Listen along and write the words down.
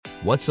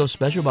What's so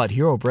special about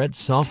Hero Bread's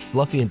soft,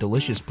 fluffy, and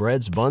delicious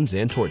breads, buns,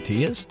 and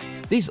tortillas?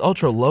 These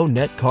ultra-low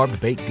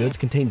net-carb baked goods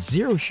contain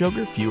zero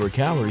sugar, fewer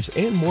calories,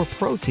 and more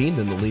protein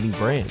than the leading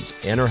brands,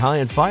 and are high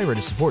in fiber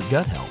to support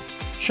gut health.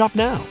 Shop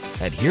now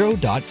at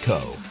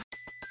Hero.co.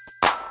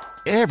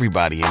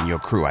 Everybody in your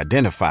crew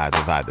identifies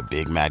as either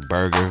Big Mac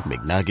Burger,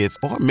 McNuggets,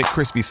 or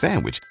McCrispy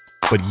Sandwich.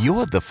 But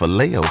you're the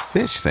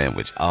Filet-O-Fish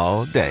Sandwich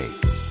all day.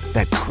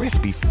 That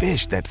crispy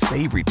fish, that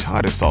savory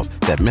tartar sauce,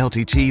 that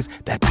melty cheese,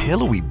 that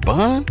pillowy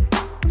bun.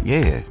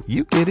 Yeah,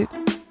 you get it.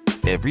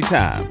 Every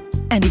time.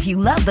 And if you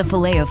love the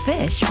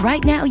Filet-O-Fish,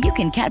 right now you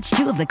can catch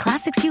two of the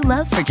classics you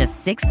love for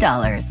just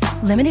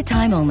 $6. Limited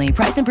time only.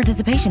 Price and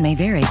participation may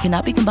vary.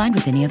 Cannot be combined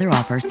with any other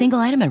offer. Single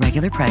item at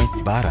regular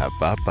price.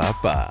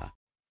 Ba-da-ba-ba-ba.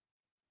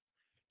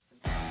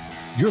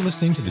 You're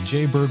listening to the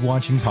Jay Bird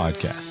Watching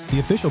Podcast, the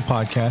official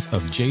podcast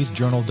of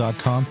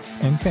jaysjournal.com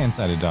and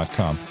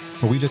fansided.com,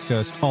 where we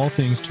discuss all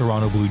things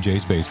Toronto Blue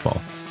Jays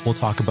baseball. We'll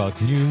talk about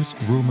news,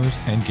 rumors,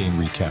 and game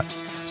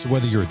recaps. So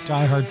whether you're a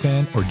diehard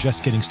fan or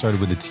just getting started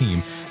with the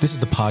team, this is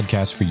the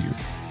podcast for you.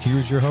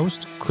 Here's your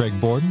host, Craig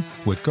Borden,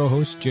 with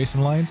co-hosts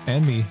Jason Lyons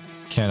and me,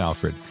 Ken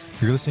Alfred.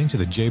 You're listening to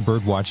the Jay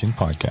Bird Watching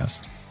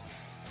Podcast.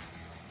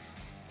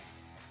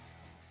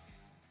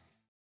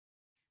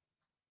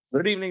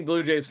 Good evening,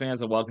 Blue Jays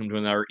fans, and welcome to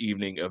another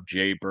evening of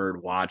Jay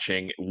Bird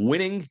Watching.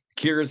 Winning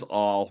cures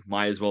all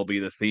might as well be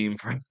the theme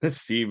for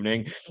this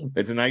evening.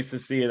 It's nice to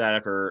see that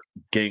after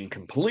getting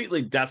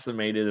completely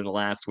decimated in the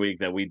last week,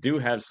 that we do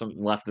have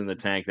something left in the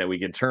tank that we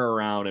can turn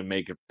around and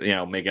make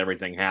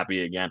everything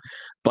happy again.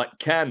 But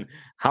Ken,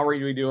 how are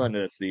you doing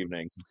this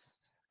evening?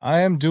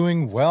 I am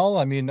doing well.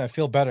 I mean, I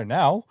feel better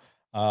now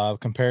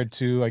compared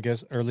to, I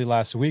guess, early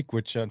last week,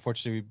 which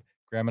unfortunately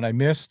Graham and I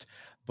missed.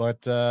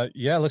 But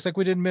yeah, it looks like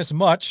we didn't miss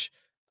much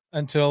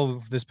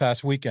until this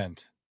past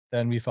weekend.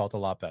 Then we felt a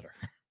lot better.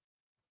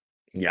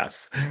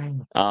 Yes.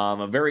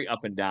 A very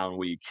up and down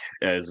week,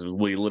 as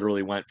we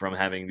literally went from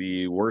having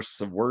the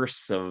worst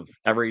of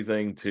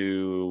everything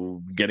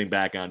to getting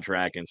back on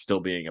track and still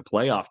being a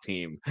playoff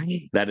team.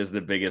 That is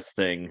the biggest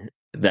thing.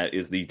 That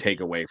is the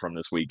takeaway from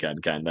this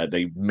weekend, Ken, that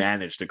they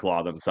managed to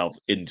claw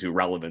themselves into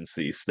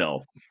relevancy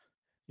still.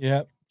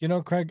 Yeah. You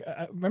know, Craig,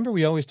 I remember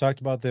we always talked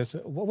about this.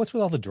 What's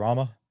with all the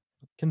drama?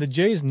 Can the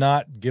Jays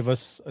not give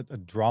us a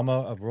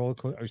drama, a roller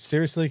coaster?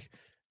 Seriously,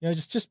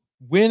 just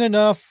win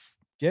enough,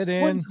 get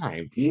in. One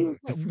time.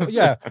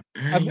 Yeah,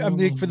 I'm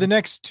like, for the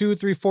next 2,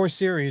 3, 4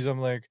 series, I'm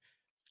like,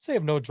 let's say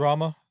have no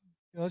drama.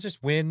 Let's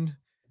just win. You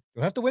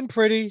don't have to win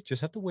pretty,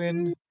 just have to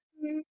win.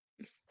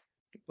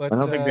 But I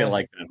don't think they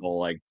like that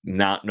whole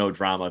no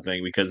drama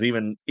thing, because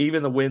even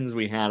the wins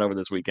we had over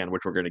this weekend,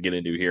 which we're going to get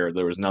into here,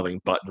 there was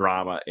nothing but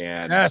drama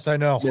and yes, I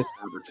know, missed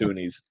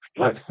opportunities.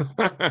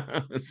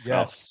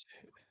 Yes.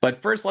 But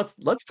first,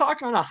 let's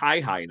talk on a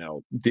high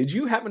note. Did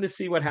you happen to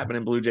see what happened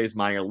in Blue Jays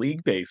minor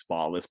league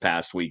baseball this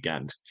past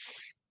weekend?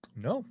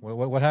 No.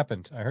 What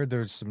happened? I heard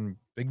there's some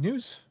big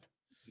news.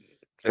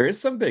 There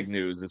is some big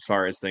news as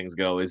far as things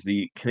go. Is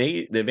the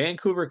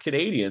Vancouver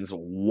Canadians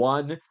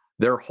won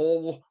their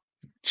whole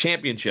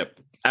championship,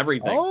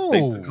 everything. They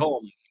took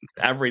home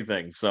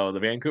everything. So the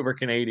Vancouver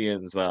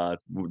Canadians, the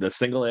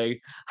single A,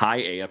 high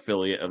A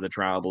affiliate of the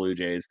Toronto Blue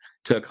Jays,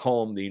 took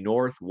home the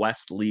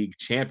Northwest League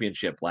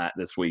Championship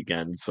this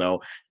weekend. So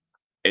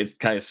it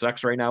kind of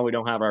sucks right now we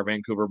don't have our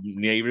Vancouver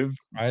native,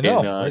 I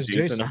know,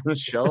 Jason on the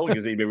show,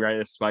 because he'd be ready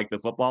to spike the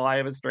football. I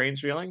have a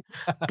strange feeling.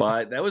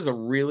 But that was a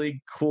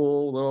really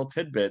cool little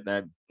tidbit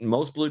that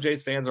most Blue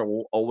Jays fans are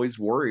always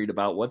worried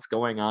about what's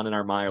going on in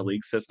our minor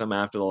league system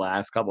after the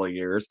last couple of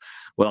years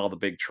with all the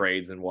big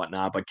trades and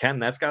whatnot. But Ken,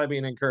 that's got to be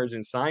an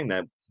encouraging sign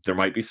that there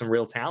might be some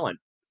real talent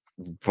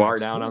far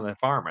down on the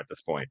farm at this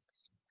point.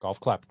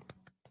 Golf clap.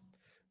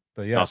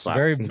 But yes,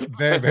 very,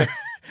 very, very,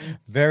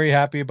 very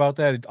happy about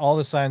that. All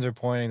the signs are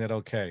pointing that,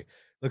 okay,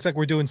 looks like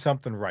we're doing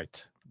something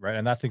right.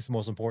 And I think it's the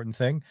most important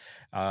thing.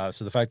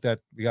 So the fact that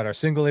we got our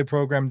single A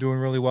program doing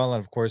really well,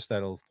 and of course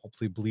that'll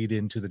hopefully bleed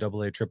into the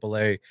AA,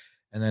 AAA,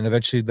 and then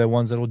eventually the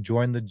ones that will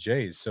join the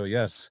Jays. So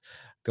yes,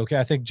 okay.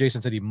 I think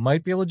Jason said he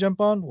might be able to jump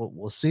on.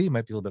 We'll see.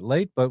 Might be a little bit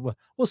late, but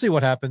we'll see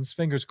what happens.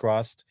 Fingers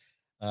crossed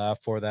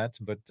for that.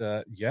 But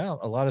yeah,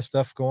 a lot of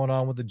stuff going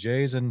on with the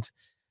Jays, and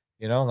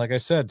like I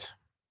said,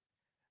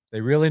 they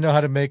really know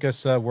how to make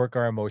us work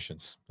our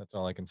emotions. That's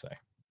all I can say.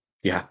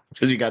 Yeah,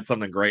 because you got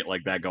something great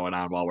like that going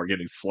on while we're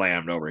getting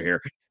slammed over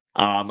here.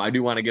 I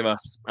do want to give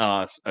us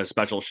a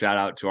special shout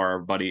out to our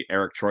buddy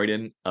Eric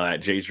Troyden at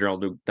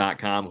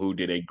jaysjournal.com, who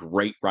did a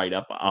great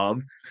write-up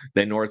of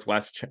the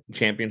Northwest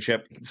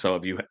Championship. So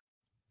if you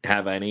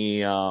have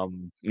any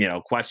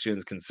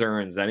questions,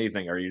 concerns,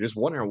 anything, or you're just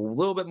wondering a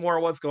little bit more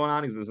what's going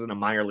on, because this isn't a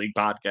minor league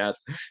podcast,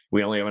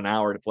 we only have an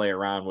hour to play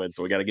around with,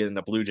 so we got to get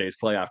into Blue Jays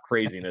playoff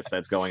craziness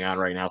that's going on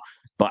right now.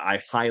 But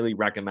I highly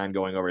recommend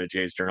going over to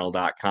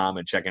jaysjournal.com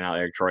and checking out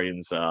Eric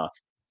Troyden's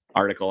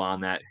article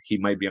on that. He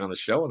might be on the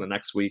show in the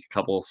next week,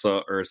 couple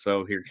or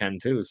so here, Ken,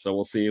 too. So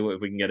we'll see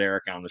if we can get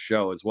Eric on the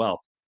show as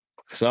well.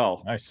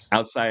 So nice.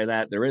 Outside of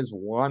that, there is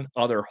one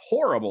other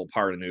horrible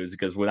part of news,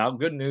 because without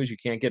good news, you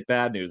can't get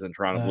bad news in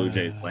Toronto Blue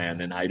Jays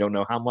land. And I don't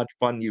know how much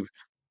fun you've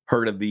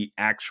heard of the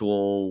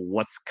actual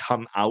what's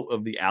come out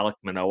of the Alek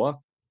Manoah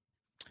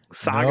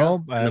saga.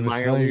 No, I have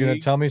a feeling you're going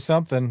to tell me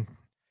something.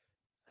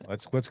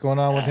 What's going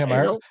on with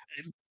him?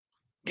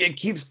 It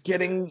keeps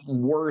getting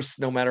worse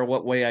no matter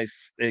what way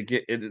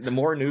the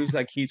more news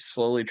that keeps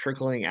slowly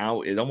trickling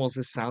out, it almost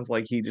just sounds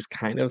like he just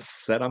kind of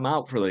set him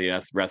out for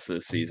the rest of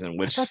the season,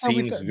 which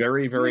seems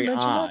very, very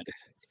odd.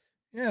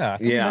 Yeah.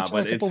 Yeah,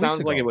 but it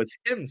sounds like it was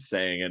him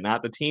saying it,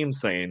 not the team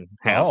saying,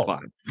 have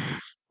fun.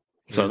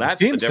 So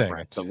that's the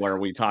difference of where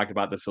we talked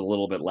about this a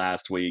little bit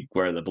last week,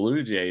 where the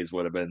Blue Jays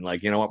would have been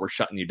like, you know what, we're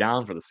shutting you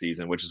down for the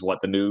season, which is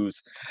what the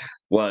news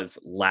was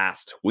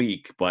last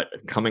week. But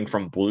coming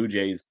from Blue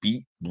Jays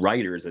beat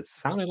writers, it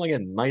sounded like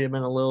it might have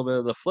been a little bit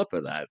of the flip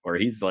of that, where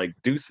he's like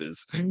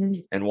deuces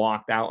and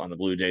walked out on the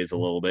Blue Jays a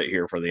little bit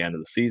here for the end of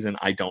the season.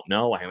 I don't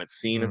know. I haven't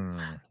seen him.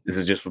 This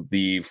is just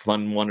the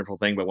fun, wonderful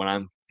thing. But when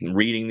I'm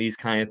reading these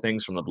kind of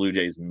things from the Blue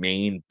Jays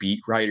main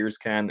beat writers,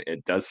 Ken,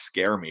 it does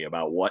scare me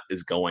about what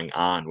is going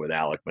on with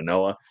Alek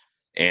Manoah.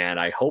 And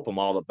I hope him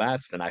all the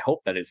best. And I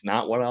hope that it's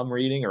not what I'm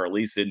reading, or at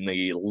least in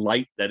the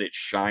light that it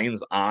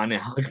shines on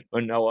Alek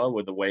Manoah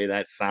with the way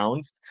that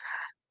sounds.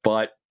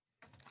 But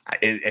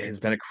it has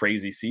been a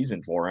crazy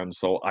season for him.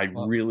 So I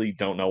really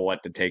don't know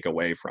what to take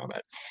away from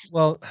it.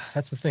 Well,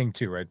 that's the thing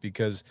too, right?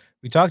 Because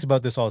we talked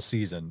about this all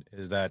season,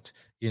 is that,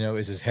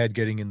 is his head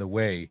getting in the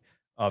way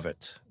of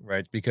it,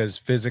 right? Because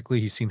physically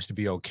he seems to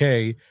be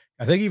okay.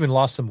 I think he even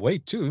lost some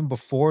weight too, even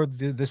before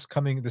this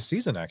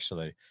season,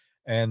 actually.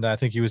 And I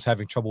think he was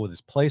having trouble with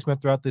his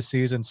placement throughout this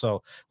season.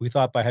 So we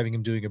thought by having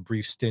him doing a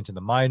brief stint in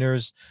the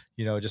minors,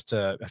 just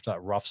after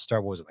that rough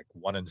start, what was it, like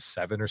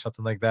 1-7 or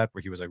something like that,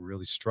 where he was like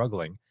really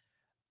struggling.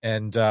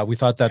 And we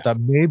thought that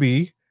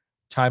maybe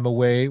time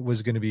away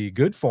was going to be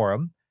good for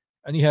him.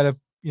 And he had a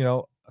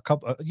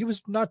couple, he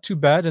was not too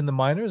bad in the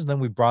minors. And then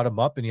we brought him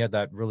up and he had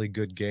that really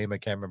good game. I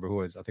can't remember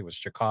who it was. I think it was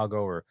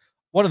Chicago or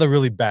one of the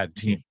really bad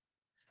teams.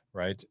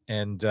 Right.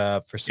 And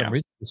for some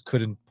reason, just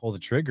couldn't pull the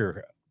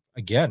trigger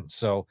again.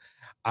 So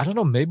I don't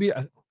know. Maybe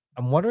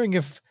I'm wondering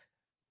if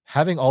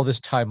having all this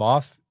time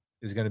off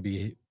is going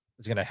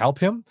to help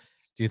him.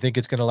 Do you think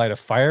it's going to light a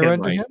fire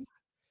under him?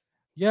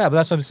 Yeah, but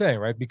that's what I'm saying,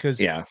 right? Because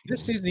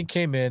this season he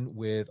came in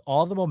with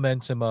all the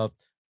momentum of,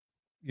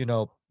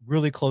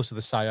 really close to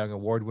the Cy Young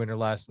Award winner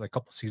a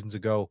couple seasons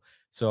ago.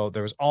 So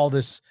there was all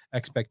this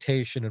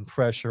expectation and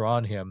pressure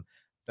on him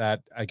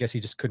that I guess he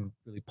just couldn't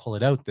really pull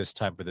it out this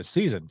time for this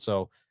season.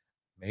 So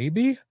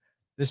maybe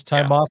this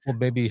time off will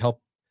maybe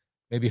help,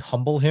 maybe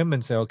humble him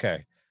and say,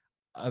 okay,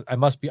 I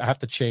have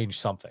to change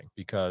something,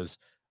 because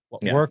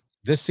what worked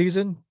this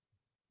season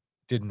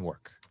didn't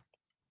work.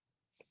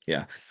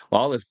 Yeah.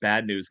 Well, all this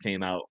bad news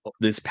came out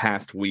this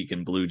past week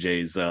in Blue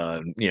Jays,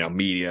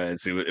 media.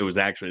 It was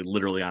actually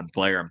literally on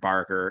Blair and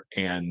Barker,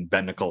 and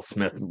Ben Nicole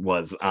Smith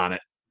was on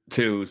it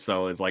too.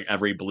 So it's like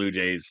every Blue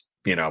Jays,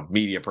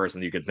 media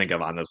person you could think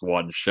of on this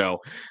one show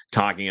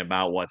talking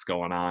about what's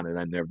going on. And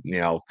then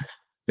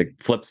the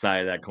flip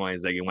side of that coin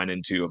is that you went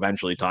into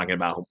eventually talking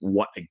about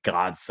what a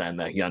godsend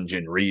that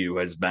Hyunjin Ryu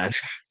has been.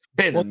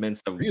 In the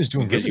midst of,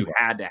 because you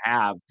had to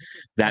have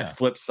that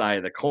flip side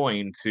of the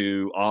coin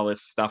to all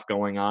this stuff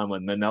going on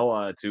with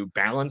Manoah to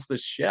balance the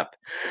ship.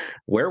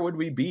 Where would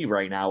we be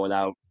right now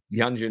without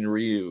Hyunjin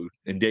Ryu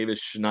and Davis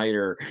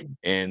Schneider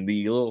and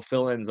the little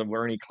fill-ins of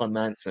Ernie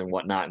Clements and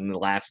whatnot in the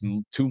last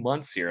 2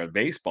 months here of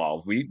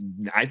baseball?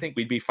 I think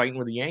we'd be fighting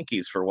with the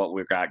Yankees for what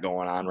we've got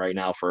going on right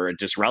now for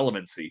just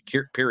relevancy,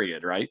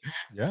 period, right?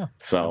 Yeah.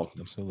 So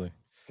absolutely.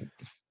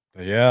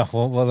 But yeah,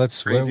 well,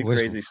 let's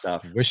crazy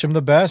stuff. Wish him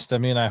the best. I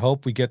mean, I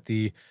hope we get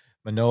the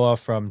Manoah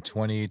from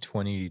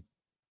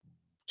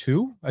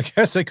 2022, I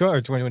guess, or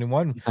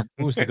 2021.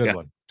 Who was the good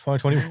one?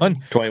 2021?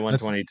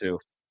 21-22.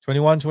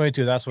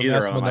 21-22. That's what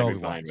that's Manoah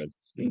wants.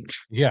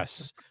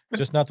 Yes,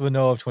 just not the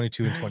Manoah of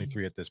 22 and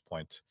 23 at this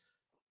point.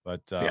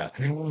 But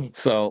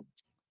so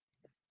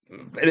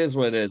it is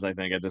what it is, I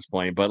think, at this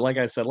point. But like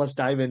I said, let's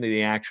dive into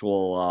the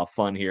actual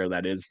fun here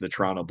that is the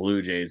Toronto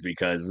Blue Jays,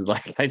 because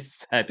like I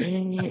said,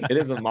 it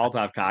is a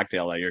Molotov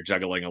cocktail that you're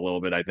juggling a little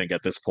bit, I think,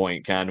 at this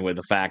point, Ken, with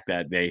the fact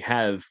that they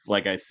have,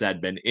 like I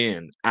said, been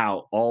in,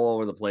 out, all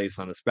over the place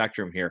on the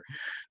spectrum here.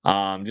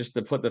 Just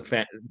to put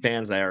the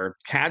fans that are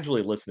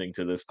casually listening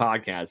to this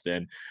podcast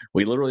in,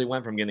 we literally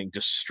went from getting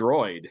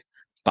destroyed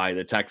by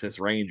the Texas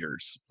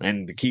Rangers,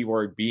 and the key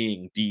word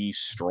being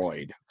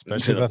destroyed,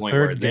 especially to the point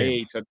where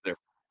they took their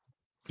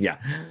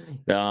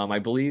I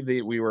believe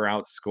that we were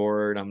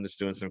outscored. I'm just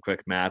doing some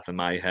quick math in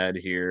my head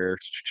here.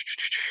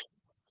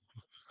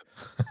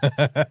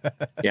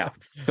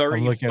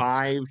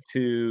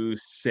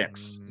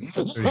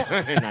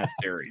 35-6 in that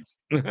series.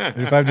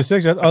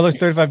 35-6. Oh, let's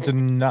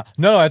 35-9.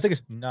 No, I think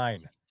it's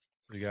 9.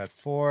 So you got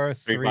 4,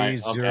 3,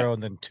 0,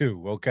 and then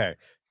 2. Okay,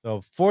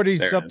 so 40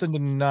 something to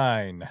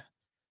 9.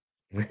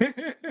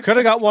 Could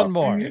have got one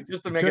more.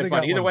 Just to make it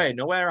fun. Either way,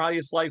 no matter how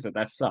you slice it,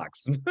 that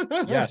sucks.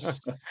 Yes.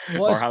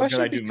 Well, or how could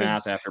I do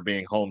math after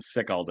being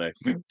homesick all day?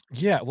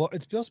 Yeah, well,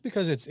 it's just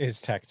because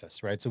it's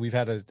Texas, right? So we've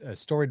had a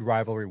storied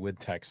rivalry with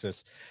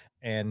Texas.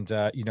 And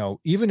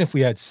even if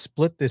we had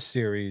split this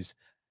series,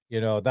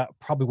 that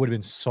probably would have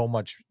been so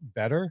much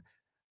better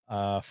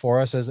for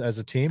us as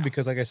a team,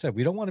 because like I said,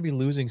 we don't want to be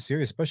losing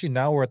series, especially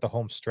now we're at the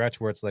home stretch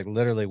where it's like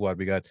literally what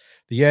we got: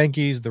 the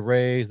Yankees, the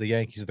Rays, the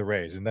Yankees, the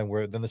Rays, and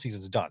then the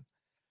season's done,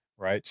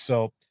 right?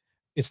 So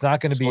it's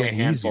not going to be a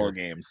handful easier of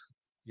games.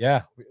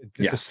 Yeah,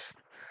 yes,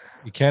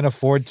 you can't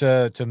afford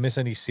to miss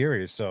any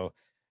series. So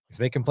if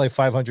they can play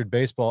 500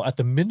 baseball at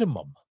the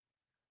minimum,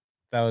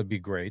 that would be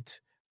great.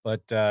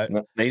 But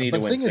they need to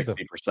win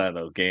 60% of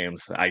those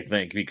games, I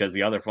think, because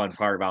the other fun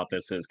part about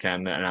this is,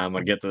 Ken, and I'm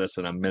going to get to this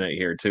in a minute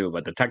here too,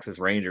 but the Texas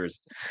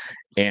Rangers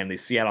and the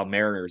Seattle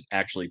Mariners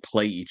actually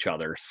play each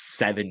other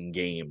 7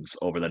 games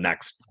over the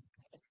next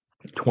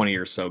 20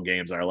 or so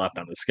games that are left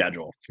on the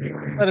schedule.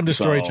 Let them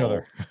destroy each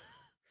other.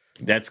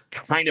 That's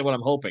kind of what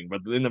I'm hoping.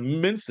 But in the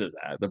midst of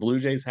that, the Blue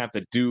Jays have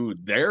to do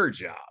their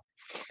job.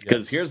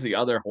 Because here's the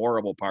other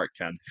horrible part,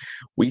 Ken.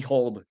 We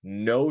hold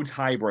no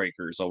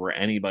tiebreakers over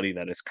anybody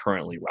that is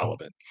currently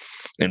relevant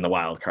in the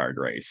wild card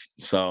race.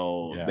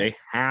 So they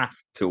have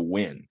to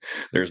win.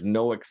 There's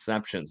no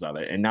exceptions of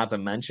it. And not to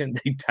mention,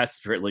 they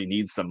desperately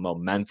need some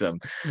momentum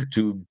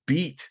to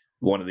beat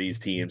one of these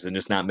teams and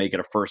just not make it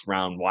a first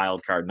round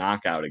wild card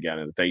knockout again.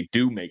 And if they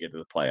do make it to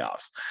the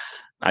playoffs,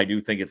 I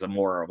do think it's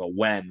more of a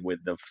win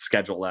with the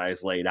schedule that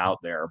is laid out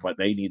there, but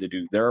they need to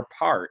do their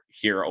part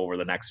here over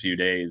the next few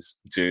days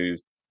to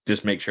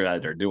just make sure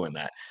that they're doing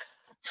that.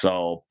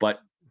 So, but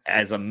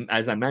as I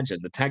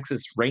mentioned, the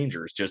Texas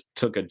Rangers just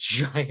took a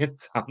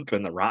giant dump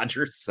in the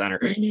Rogers Center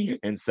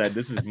and said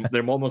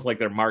they're almost like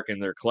they're marking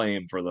their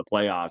claim for the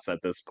playoffs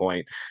at this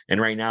point.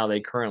 And right now they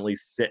currently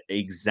sit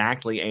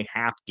exactly a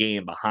half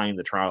game behind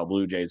the Toronto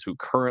Blue Jays, who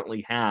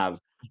currently have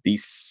the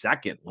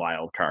second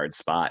wild card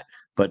spot.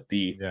 But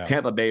the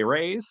Tampa Bay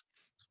Rays,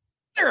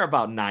 they're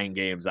about 9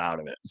 games out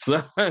of it.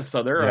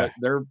 So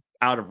they're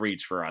out of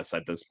reach for us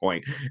at this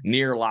point,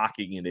 near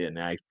locking it in.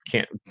 I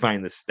can't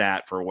find the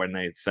stat for when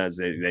it says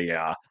they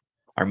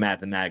are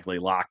mathematically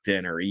locked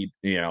in, or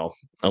and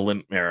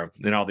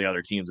all the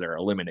other teams that are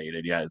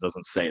eliminated. Yeah, it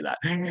doesn't say that.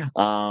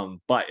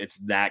 But it's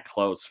that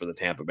close for the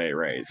Tampa Bay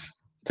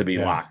Rays to be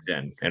locked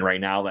in. And right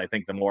now, I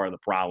think the more of the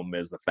problem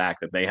is the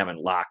fact that they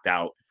haven't locked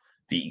out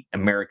the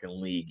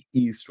American League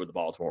East with the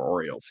Baltimore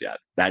Orioles yet.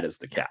 That is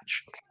the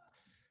catch.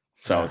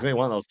 So it's going to be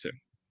one of those two.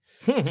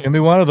 It's gonna be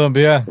one of them,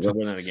 but yeah. They're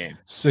winning a game.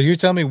 So you're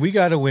telling me we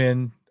got to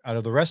win out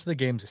of the rest of the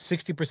games,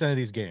 60% of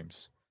these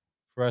games,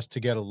 for us to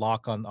get a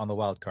lock on the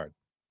wild card.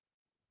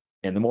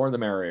 And the more, the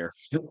merrier.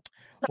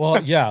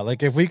 Well, yeah,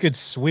 like if we could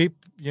sweep,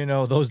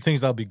 those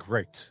things, that'll be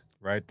great,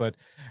 right? But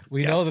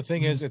we know the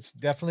thing is, it's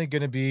definitely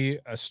going to be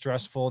a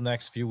stressful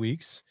next few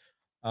weeks,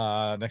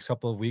 next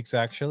couple of weeks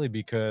actually,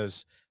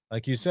 because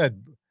like you said,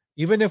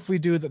 even if we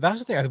do that's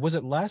the thing. Was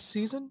it last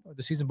season or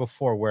the season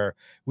before where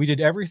we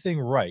did everything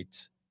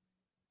right?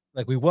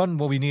 Like we won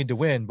what we needed to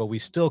win, but we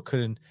still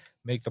couldn't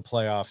make the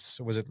playoffs.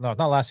 Was it not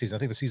last season? I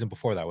think the season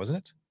before that, wasn't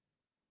it?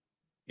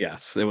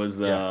 Yes, it was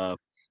the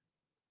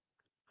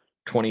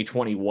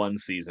 2021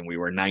 season. We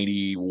were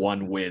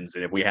 91 wins,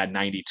 and if we had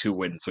 92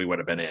 wins, we would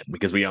have been in,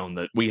 because we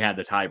had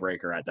the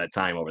tiebreaker at that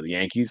time over the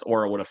Yankees,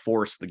 or it would have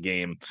forced the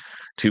game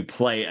to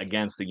play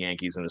against the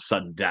Yankees in a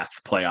sudden death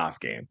playoff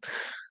game.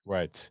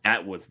 Right.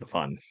 That was the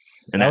fun.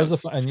 And that was the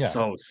fun. And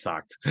so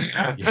sucked.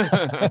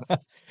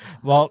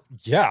 Well,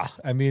 yeah.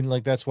 I mean,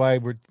 like, that's why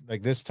we're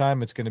like, this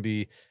time it's going to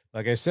be,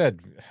 like I said,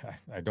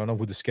 I don't know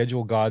who the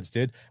schedule gods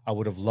did. I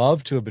would have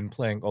loved to have been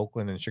playing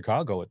Oakland and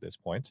Chicago at this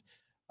point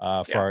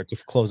to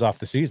close off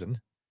the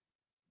season.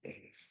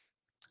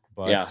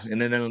 But and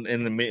then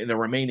in the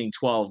remaining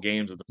 12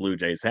 games that the Blue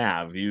Jays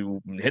have,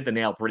 you hit the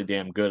nail pretty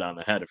damn good on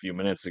the head a few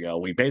minutes ago.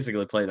 We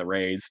basically play the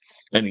Rays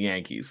and the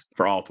Yankees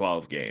for all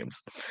 12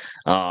 games.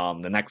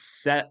 The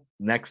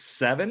next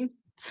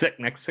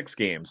 6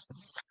 games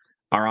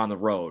are on the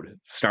road,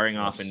 starting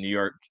off in New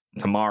York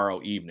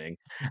tomorrow evening,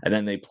 and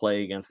then they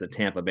play against the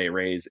Tampa Bay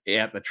Rays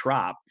at the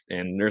Trop.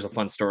 And there's a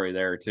fun story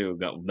there too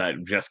that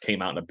just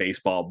came out in the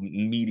baseball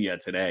media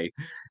today.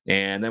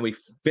 And then we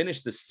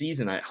finish the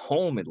season at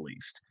home, at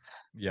least.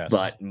 Yes.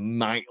 But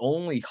my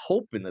only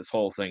hope in this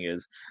whole thing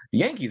is the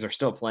Yankees are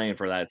still playing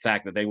for that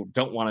fact that they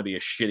don't want to be a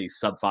shitty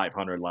sub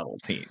 500 level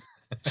team.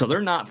 So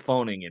they're not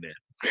phoning it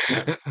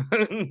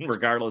in,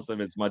 regardless of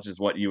as much as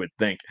what you would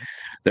think.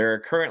 They're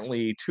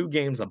currently 2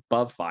 games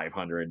above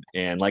 500.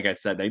 And like I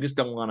said, they just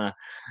don't want to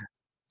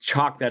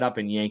chalk that up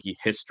in Yankee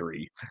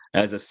history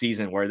as a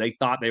season where they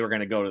thought they were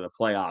going to go to the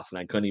playoffs and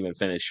I couldn't even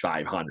finish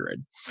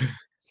 500.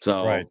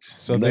 So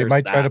they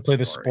might try to play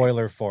the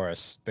spoiler for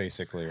us,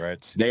 basically,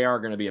 right? They are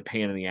going to be a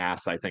pain in the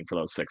ass, I think, for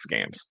those 6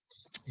 games.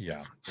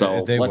 Yeah.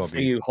 So let's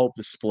say you hope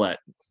to split,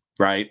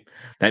 right?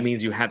 That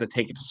means you have to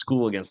take it to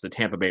school against the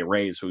Tampa Bay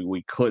Rays, who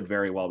we could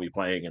very well be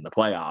playing in the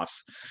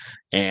playoffs.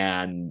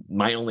 And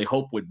my only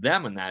hope with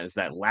them in that is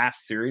that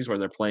last series where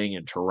they're playing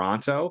in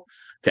Toronto,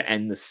 to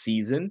end the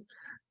season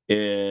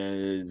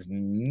is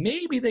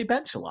maybe they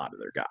bench a lot of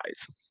their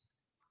guys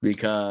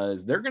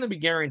because they're going to be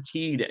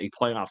guaranteed a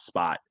playoff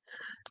spot.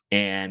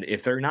 And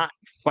if they're not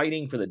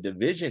fighting for the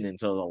division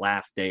until the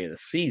last day of the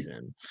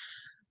season,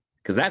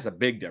 because that's a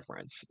big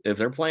difference. If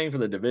they're playing for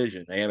the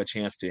division, they have a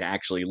chance to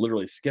actually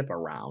literally skip a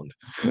round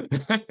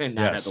and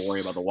not have to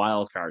worry about the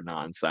wild card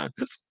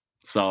nonsense.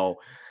 So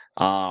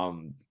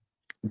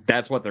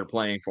that's what they're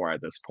playing for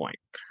at this point.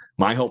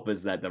 My hope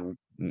is that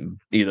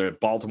either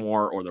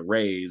Baltimore or the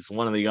Rays,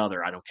 one or the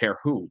other, I don't care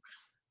who,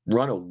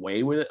 run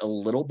away with it a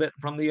little bit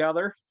from the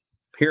other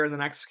here in the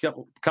next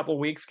couple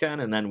weeks,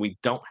 Ken, and then we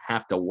don't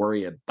have to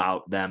worry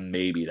about them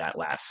maybe that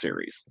last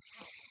series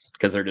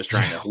because they're just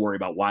trying to worry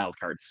about wild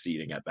card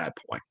seeding at that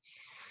point.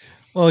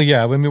 Well,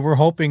 yeah, I mean, we're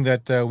hoping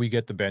that we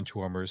get the bench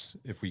warmers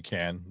if we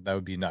can. That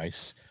would be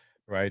nice,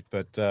 right?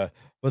 But the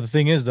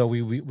thing is, though,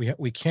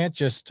 we can't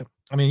just.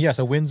 I mean, yes,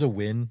 a win's a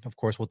win. Of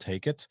course, we'll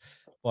take it.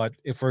 But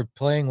if we're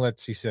playing,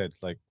 let's see,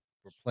 like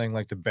we're playing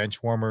like the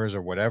bench warmers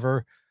or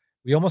whatever,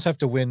 we almost have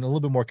to win a little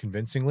bit more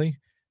convincingly.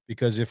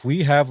 Because if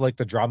we have like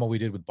the drama we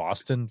did with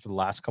Boston for the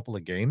last couple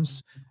of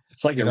games,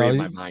 it's like you're reading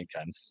my mind,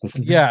 Ken.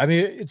 Yeah, I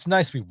mean, it's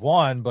nice we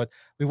won, but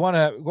we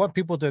want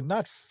people to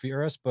not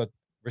fear us, but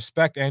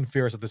respect and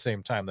fear us at the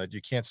same time. That you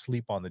can't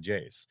sleep on the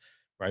Jays,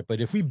 right? But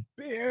if we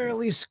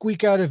barely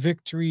squeak out a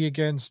victory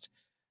against,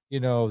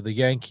 the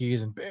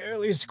Yankees and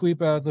barely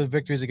squeak out the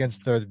victories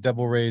against the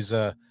Devil Rays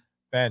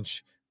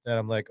bench, then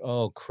I'm like,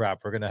 oh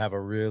crap, we're gonna have a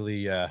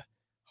really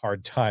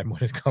hard time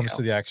when it comes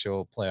to the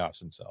actual playoffs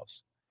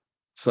themselves.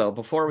 So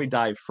before we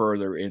dive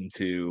further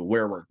into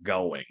where we're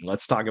going,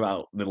 let's talk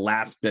about the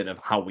last bit of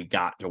how we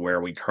got to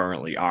where we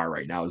currently are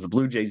right now. As the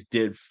Blue Jays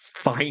did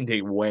find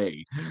a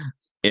way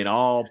in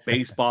all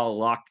baseball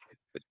luck,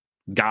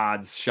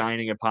 gods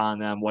shining upon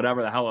them,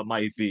 whatever the hell it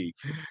might be,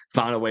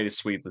 found a way to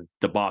sweep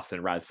the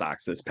Boston Red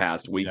Sox this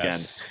past weekend.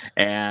 Yes.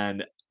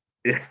 And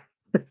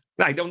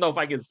I don't know if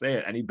I can say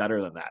it any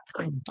better than that.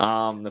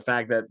 The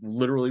fact that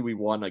literally we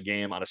won a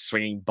game on a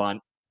swinging bunt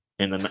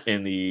in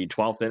the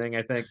 12th inning,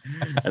 I think.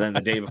 And then the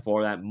day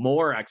before that,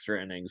 more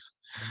extra innings,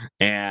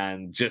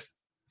 and just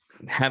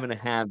having to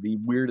have the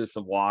weirdest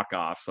of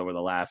walk-offs over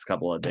the last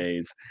couple of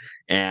days.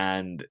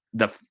 And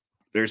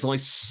there's only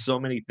so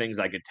many things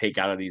I could take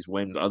out of these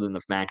wins other than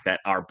the fact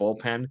that our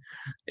bullpen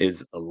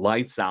is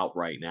lights out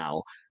right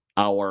now.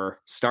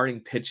 Our starting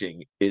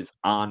pitching is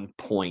on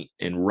point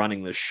and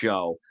running the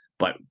show.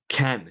 But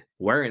Ken,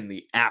 where in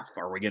the F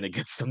are we going to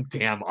get some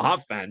damn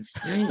offense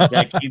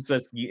that keeps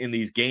us in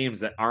these games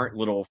that aren't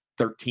little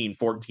 13,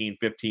 14,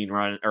 15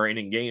 run or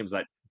inning games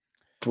that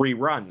 3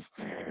 runs?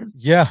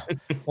 Yeah.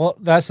 Well,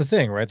 that's the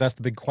thing, right? That's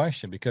the big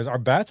question, because our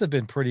bats have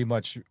been pretty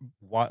much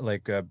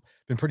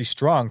been pretty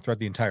strong throughout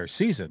the entire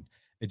season.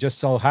 It just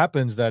so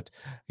happens that,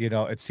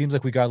 it seems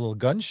like we got a little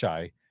gun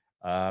shy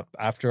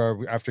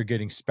after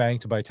getting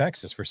spanked by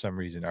Texas for some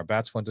reason. Our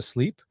bats went to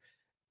sleep.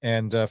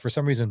 And for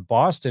some reason,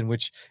 Boston,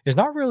 which is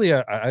not really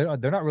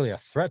they're not really a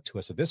threat to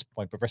us at this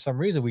point, but for some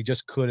reason, we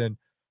just couldn't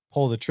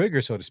pull the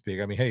trigger, so to speak.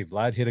 I mean, hey,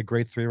 Vlad hit a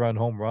great 3-run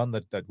home run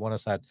that won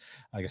us that,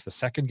 I guess, the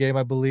second game,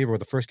 I believe, or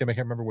the first game. I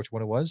can't remember which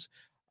one it was.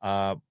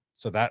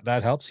 So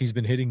that helps. He's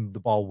been hitting the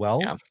ball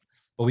well,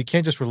 but we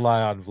can't just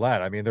rely on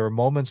Vlad. I mean, there were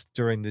moments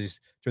during the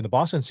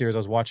Boston series, I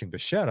was watching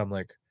Bichette. I'm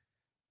like,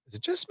 is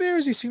it just me, or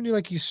does he seem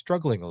like he's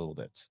struggling a little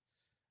bit?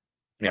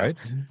 Yeah.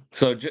 Right.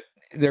 So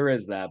there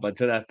is that, but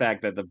to that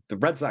fact that the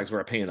Red Sox were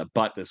a pain in the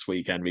butt this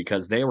weekend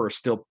because they're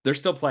still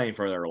playing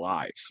for their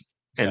lives,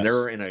 and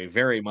they're in a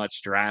very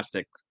much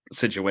drastic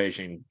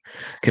situation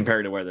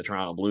compared to where the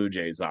Toronto Blue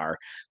Jays are.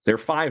 They're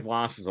 5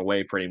 losses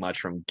away pretty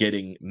much from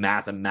getting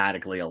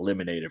mathematically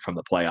eliminated from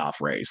the playoff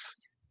race.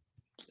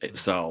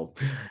 So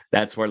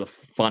that's where the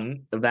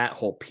fun of that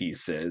whole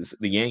piece is.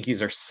 The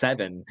Yankees are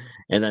 7,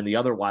 and then the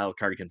other wild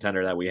card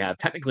contender that we have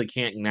technically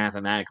can't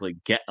mathematically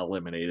get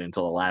eliminated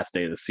until the last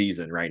day of the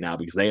season right now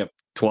because they have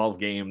 12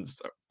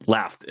 games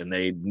left and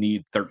they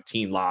need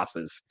 13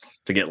 losses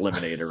to get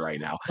eliminated right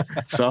now.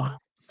 So,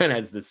 and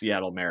as the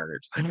Seattle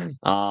Mariners,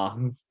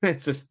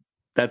 it's just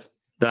that's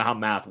how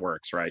math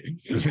works, right?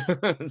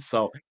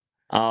 So,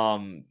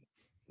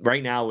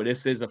 right now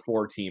this is a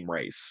 4-team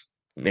race.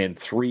 And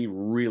 3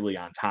 really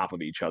on top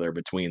of each other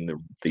between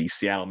the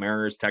Seattle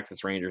Mariners,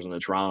 Texas Rangers, and the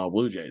Toronto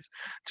Blue Jays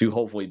to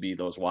hopefully be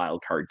those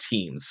wild card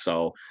teams.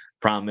 So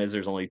problem is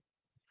there's only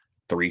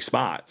 3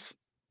 spots.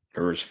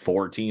 There's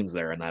 4 teams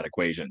there in that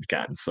equation,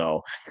 Ken.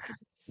 So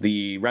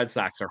the Red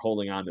Sox are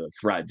holding on to a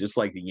thread, just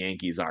like the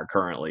Yankees are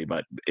currently,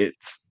 but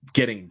it's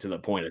getting to the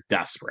point of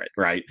desperate,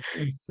 right?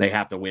 They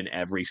have to win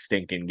every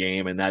stinking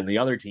game, and then the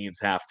other teams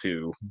have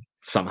to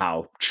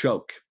somehow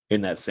choke in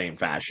that same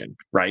fashion,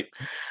 right?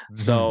 Mm-hmm.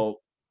 So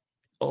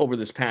over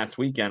this past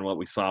weekend, what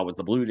we saw was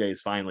the Blue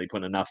Jays finally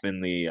put enough in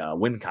the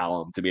win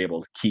column to be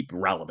able to keep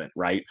relevant,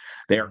 right?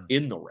 They're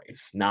in the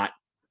race, not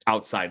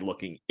outside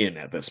looking in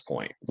at this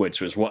point,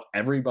 which was what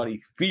everybody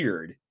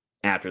feared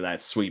after that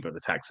sweep of the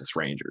Texas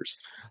Rangers.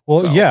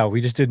 Well, yeah, we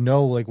just didn't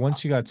know, like,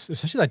 once you got,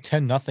 especially that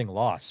 10-0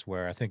 loss,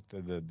 where I think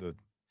the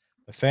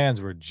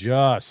fans were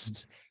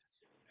just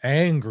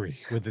angry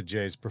with the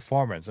Jays'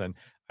 performance, and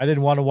I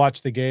didn't want to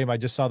watch the game. I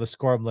just saw the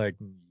score. I'm like,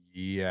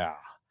 yeah.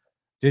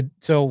 What it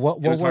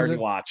was was hard it? to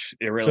watch.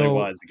 It really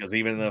was, because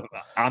even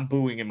I'm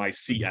booing in my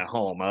seat at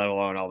home, let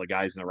alone all the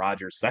guys in the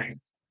Rogers thing.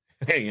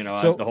 You know,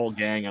 the whole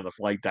gang on the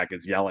flight deck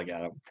is yelling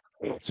at him.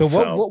 So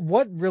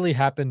what really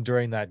happened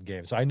during that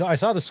game? So I know I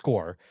saw the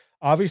score.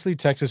 Obviously,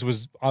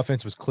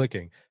 offense was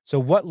clicking. So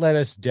what let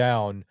us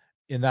down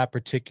in that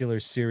particular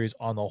series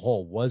on the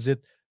whole? Was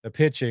it the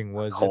pitching?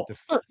 Was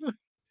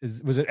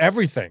it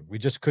everything? We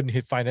just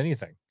couldn't find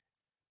anything.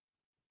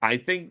 I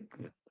think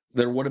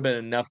there would have been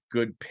enough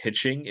good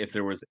pitching if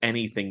there was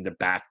anything to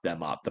back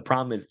them up. The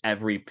problem is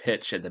every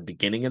pitch at the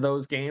beginning of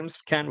those games,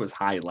 Ken, was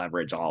high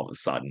leverage all of a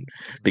sudden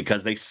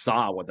because they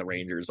saw what the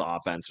Rangers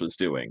offense was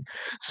doing.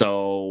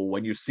 So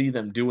when you see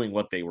them doing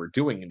what they were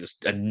doing and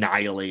just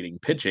annihilating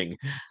pitching,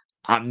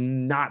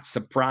 I'm not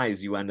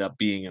surprised you end up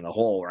being in the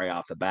hole right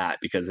off the bat,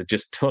 because it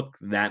just took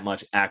that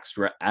much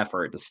extra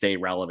effort to stay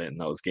relevant in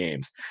those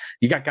games.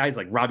 You got guys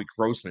like Robbie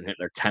Grossman hitting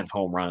their 10th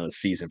home run of the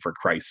season, for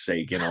Christ's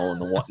sake, in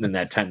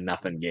that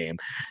 10-0 game.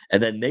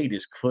 And then they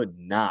just could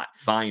not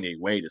find a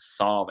way to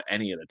solve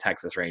any of the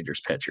Texas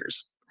Rangers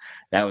pitchers.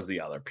 That was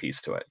the other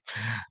piece to it.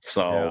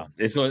 So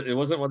it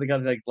wasn't what they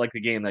got like the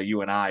game that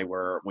you and I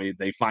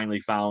they finally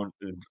found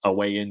a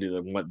way into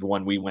the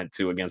one we went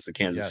to against the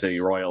Kansas City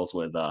Royals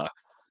with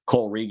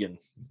Cole Regan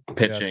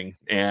pitching.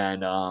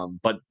 And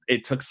but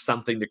it took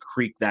something to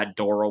creak that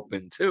door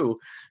open too,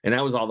 and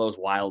that was all those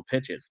wild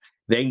pitches.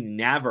 They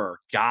never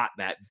got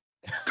that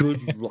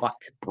good luck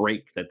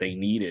break that they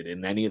needed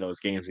in any of those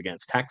games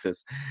against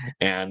Texas.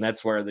 And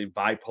that's where the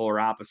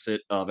bipolar opposite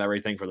of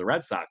everything for the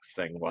Red Sox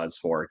thing was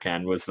for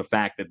Ken, was the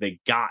fact that they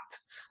got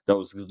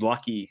those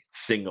lucky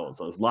singles,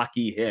 those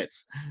lucky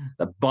hits,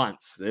 the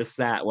bunts, this,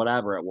 that,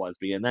 whatever it was.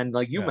 And then,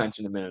 like you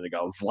mentioned a minute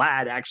ago,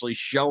 Vlad actually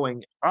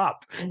showing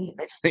up.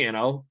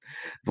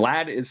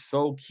 Vlad is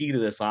so key to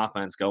this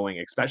offense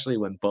going, especially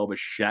when Bo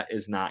Bichette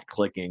is not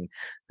clicking.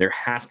 There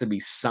has to be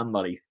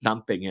somebody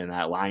thumping in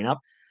that lineup.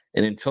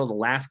 And until the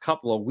last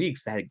couple of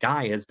weeks, that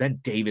guy has been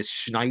Davis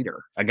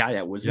Schneider, a guy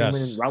that was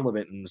even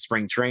relevant in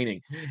spring training.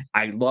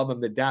 I love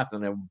him to death,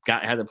 and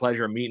I had the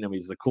pleasure of meeting him.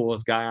 He's the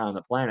coolest guy on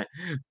the planet.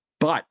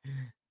 But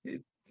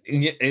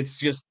it's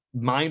just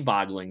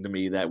mind-boggling to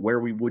me that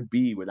where we would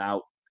be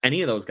without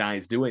any of those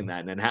guys doing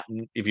that.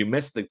 And if you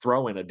miss the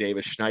throw-in of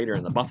Davis Schneider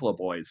and the Buffalo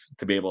boys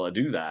to be able to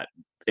do that,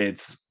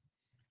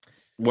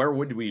 where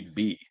would we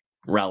be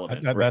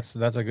relevant? That's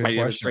a good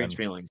question. Strange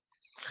feeling.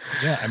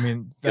 Yeah, I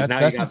mean, because now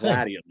you got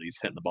Vladdy at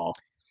least hitting the ball.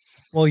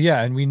 Well,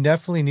 yeah, and we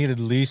definitely need at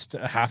least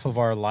half of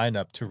our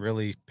lineup to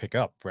really pick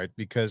up, right?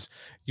 Because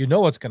you know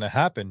what's going to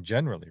happen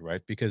generally,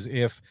 right? Because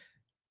if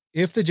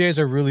the Jays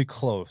are really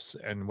close,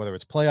 and whether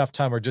it's playoff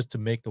time or just to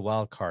make the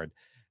wild card,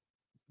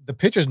 the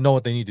pitchers know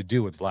what they need to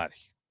do with Vladdy,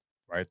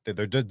 right?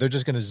 They're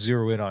just going to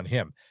zero in on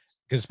him,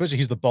 because especially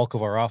he's the bulk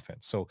of our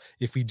offense. So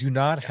if we do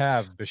not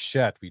have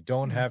Bichette, we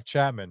don't have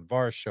Chapman,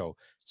 Varsho,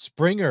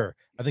 Springer.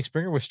 I think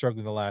Springer was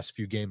struggling the last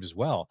few games as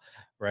well,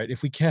 right?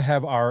 If we can't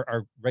have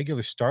our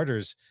regular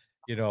starters,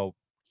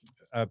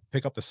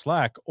 pick up the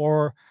slack,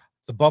 or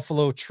the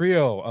Buffalo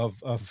trio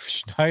of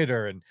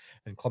Schneider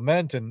and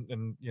Clement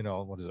and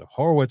what is it,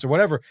 Horwitz or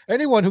whatever,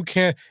 anyone who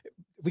can't,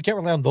 if we can't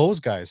rely on those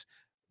guys,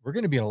 we're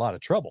going to be in a lot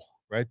of trouble,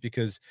 right?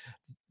 Because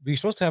we're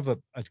supposed to have a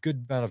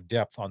good amount of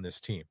depth on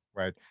this team,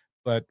 right?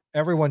 But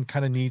everyone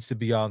kind of needs to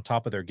be on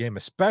top of their game,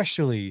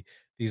 especially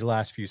these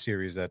last few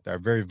series that are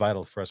very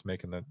vital for us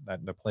making the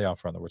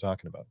playoff run that we're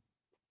talking about.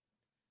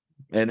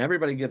 And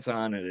everybody gets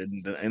on it,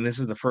 and this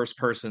is the first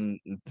person,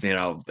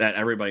 that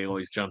everybody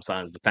always jumps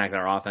on, is the fact that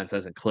our offense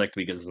hasn't clicked,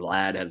 because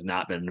Vlad has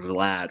not been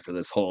Vlad for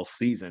this whole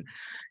season.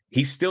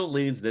 He still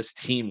leads this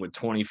team with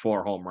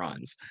 24 home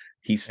runs.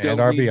 He still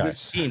leads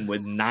this team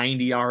with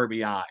 90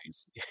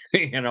 RBIs.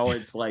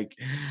 It's like,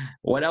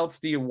 what else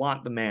do you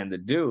want the man to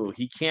do?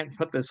 He can't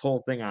put this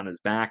whole thing on his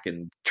back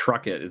and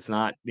truck it. It's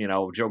not,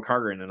 Joe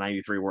Carter in the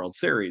 93 World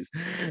Series,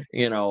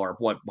 or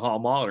what Paul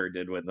Molitor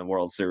did with the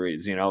World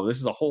Series. This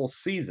is a whole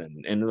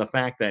season. And the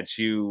fact that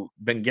you've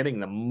been getting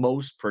the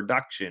most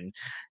production,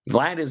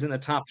 Vlad is in the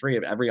top 3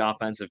 of every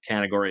offensive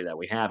category that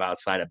we have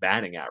outside of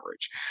batting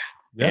average.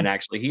 Yeah. And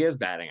actually, he is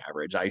batting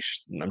average.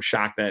 I'm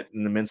shocked that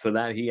in the midst of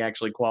that, he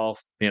actually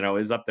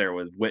is up there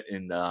with Witt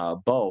and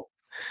Bo.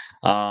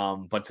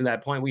 But to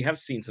that point, we have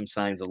seen some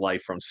signs of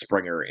life from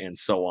Springer and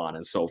so on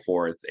and so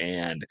forth.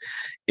 And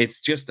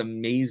it's just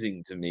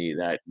amazing to me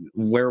that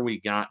where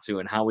we got to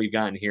and how we've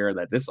gotten here,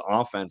 that this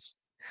offense,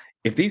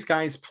 if these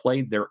guys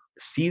played their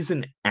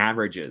season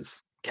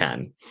averages,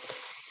 Ken,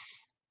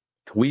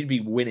 we'd be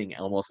winning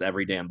almost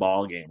every damn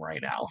ball game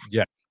right now.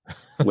 Yeah.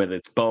 Whether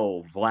it's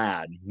Bo,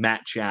 Vlad,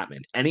 Matt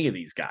Chapman, any of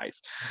these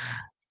guys,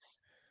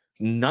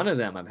 none of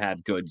them have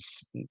had good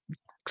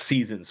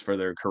seasons for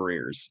their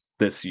careers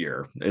this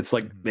year. It's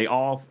like they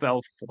all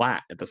fell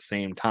flat at the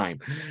same time,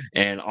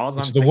 and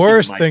it's the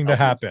worst thing to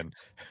happen.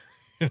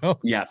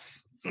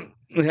 Yes.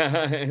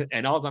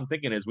 And all I'm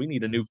thinking is we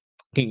need a new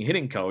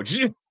hitting coach,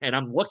 and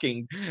I'm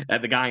looking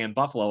at the guy in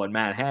Buffalo and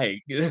Matt Haig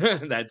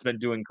that's been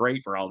doing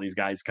great for all these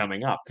guys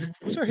coming up.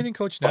 Who's our hitting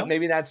coach But now?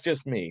 maybe that's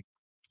just me.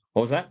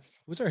 What was that?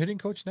 Who's our hitting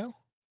coach now?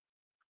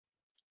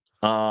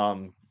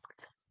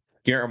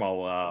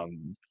 Guillermo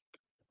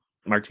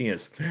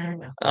Martinez.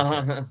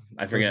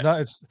 I forget.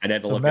 I'd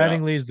have to so look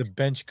Mattingly is the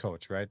bench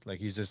coach, right? Like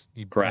he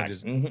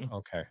correct.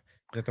 Okay.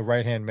 He's the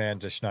right-hand man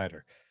to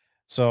Schneider.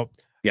 So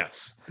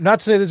yes. Not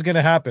to say this is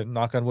gonna happen,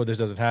 knock on wood, this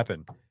doesn't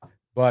happen.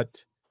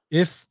 But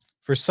if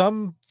for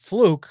some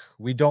fluke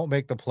we don't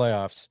make the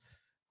playoffs,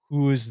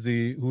 who's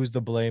the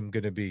blame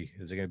gonna be?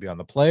 Is it gonna be on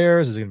the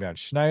players? Is it gonna be on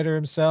Schneider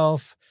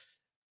himself?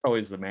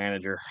 Always the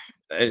manager.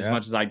 As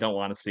much as I don't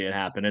want to see it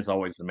happen, it's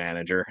always the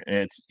manager.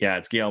 It's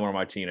Guillermo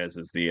Martinez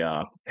is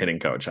the hitting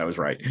coach. I was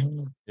right.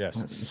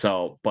 Yes.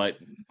 So, but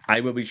I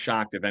would be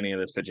shocked if any of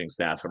this pitching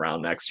staff's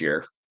around next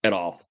year at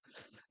all.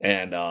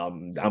 And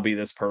I'll be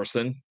this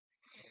person.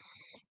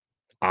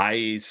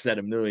 I said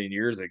a million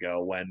years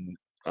ago when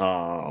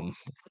Charlie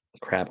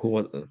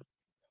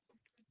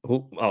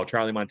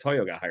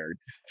Montoyo got hired.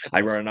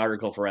 I wrote an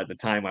article for at the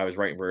time I was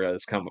writing for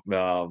this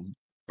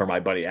for my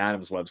buddy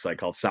Adam's website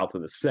called South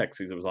of the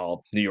Six. It was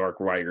all New York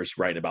writers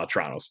writing about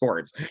Toronto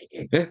sports.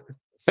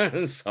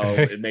 So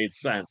it made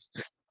sense.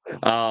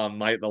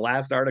 The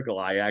last article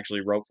I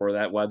actually wrote for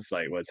that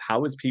website was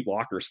how is Pete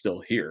Walker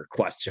still here? ?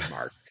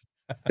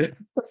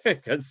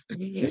 Because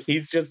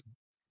he's just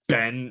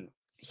been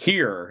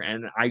here,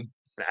 and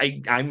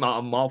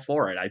I'm all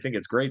for it. I think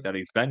it's great that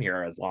he's been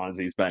here as long as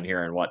he's been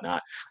here and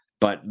whatnot.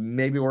 But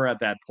maybe we're at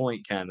that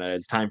point, Ken, that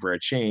it's time for a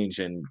change.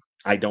 And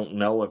I don't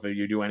know if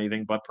you do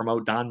anything but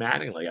promote Don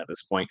Mattingly at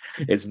this point,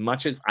 as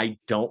much as I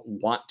don't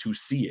want to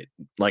see it.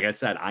 Like I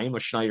said, I am a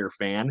Schneider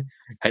fan.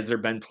 Has there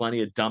been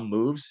plenty of dumb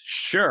moves?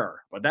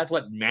 Sure. But that's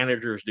what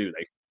managers do.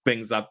 They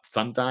things up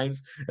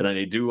sometimes, and then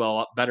they do a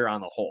lot better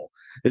on the whole.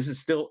 This is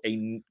still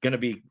going to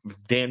be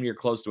damn near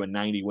close to a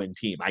 90-win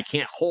team. I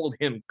can't hold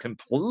him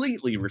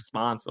completely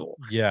responsible.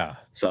 Yeah.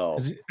 So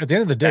at the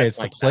end of the day, it's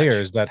the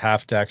players that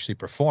have to actually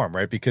perform,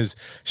 right? Because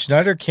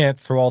Schneider can't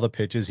throw all the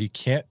pitches. He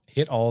can't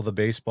hit all the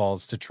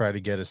baseballs to try to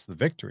get us the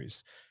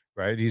victories,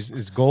 right?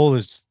 His goal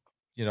is,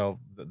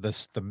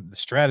 the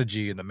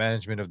strategy and the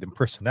management of the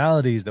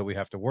personalities that we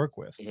have to work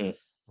with. Mm-hmm.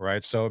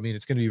 Right. So, I mean,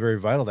 it's going to be very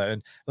vital that.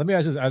 And let me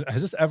ask this,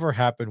 has this ever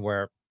happened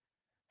where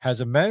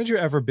has a manager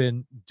ever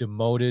been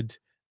demoted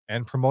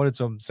and promoted?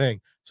 So I'm saying,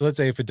 so let's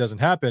say if it doesn't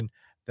happen,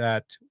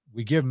 that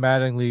we give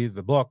Mattingly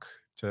the book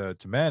to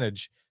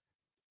manage.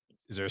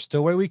 Is there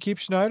still a way we keep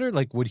Schneider?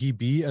 Like, would he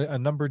be a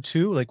number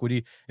two? Like, would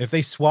he, if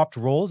they swapped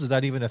roles, is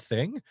that even a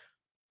thing?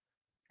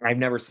 I've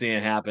never seen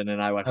it happen,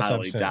 and I would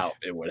highly doubt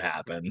it would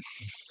happen.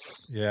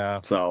 Yeah.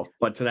 So,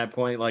 but to that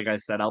point, like I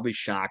said, I'll be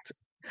shocked.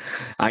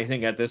 I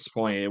think at this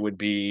point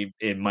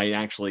it might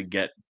actually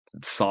get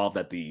solved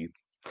at the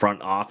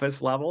front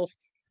office level.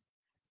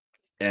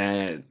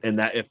 And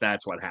that if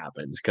that's what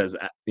happens, because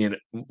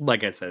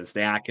like I said, it's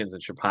the Atkins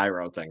and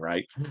Shapiro thing,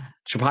 right?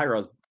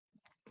 Shapiro's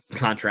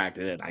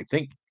contracted in. I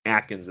think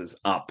Atkins is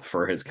up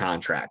for his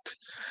contract.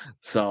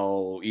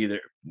 So either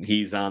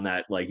he's on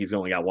that, like he's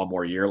only got one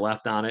more year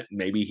left on it.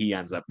 Maybe he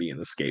ends up being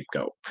the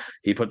scapegoat.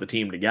 He put the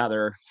team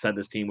together, said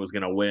this team was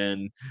going to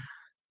win.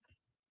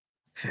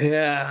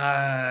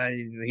 Yeah,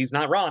 he's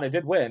not wrong. It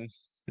did win.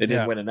 It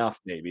didn't win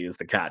enough, maybe, is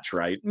the catch,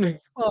 right?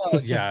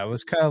 Well, yeah, it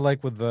was kind of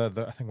like with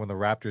the I think when the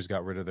Raptors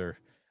got rid of their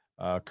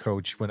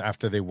coach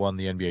after they won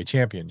the NBA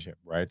championship,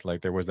 right?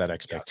 Like there was that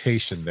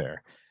expectation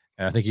there.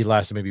 And I think he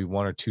lasted maybe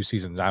 1 or 2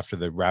 seasons after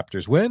the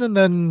Raptors win, and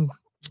then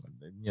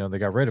they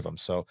got rid of him.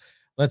 So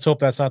let's hope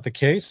that's not the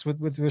case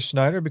with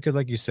Schneider, because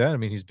like you said, I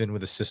mean, he's been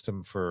with the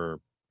system for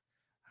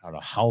I don't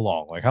know how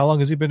long. Like how long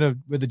has he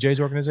been with the Jays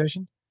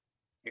organization?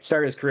 He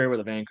started his career with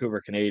the Vancouver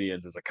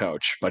Canadians as a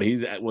coach, but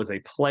he was a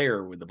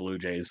player with the Blue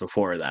Jays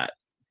before that.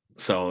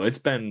 So it's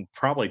been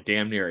probably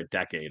damn near a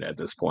decade at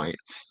this point.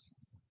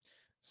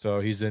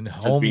 So he's in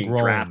homegrown. Being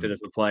drafted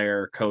as a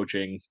player,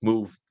 coaching,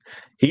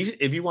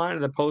 if you wanted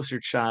to poster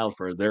child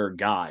for their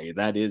guy,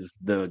 that is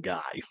the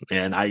guy.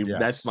 And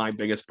that's my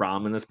biggest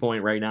problem in this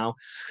point right now.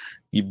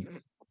 You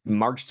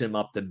marched him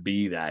up to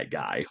be that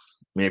guy.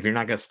 I mean, if you're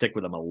not going to stick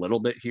with him a little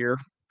bit here,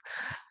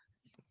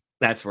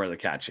 that's where the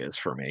catch is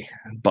for me.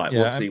 But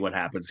we'll see what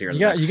happens here. You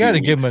got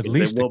to give him at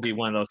least. It will be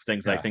one of those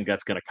things I think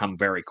that's going to come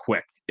very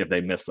quick if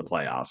they miss the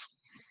playoffs.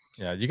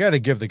 Yeah, you got to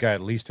give the guy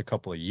at least a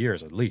couple of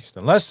years, at least,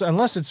 unless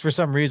it's for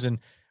some reason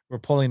we're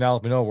pulling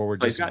Alec Manoah where we're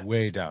just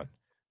way down,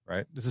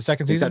 right? This is the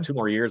second season. He's got 2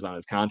 more years on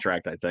his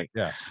contract, I think.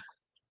 Yeah.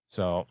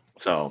 So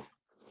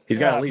he's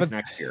got at least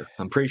next year.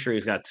 I'm pretty sure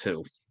he's got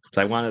 2.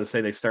 So I wanted to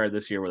say they started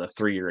this year with a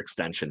 3-year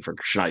extension for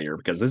Schneider,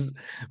 because this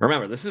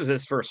is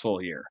his first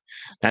full year.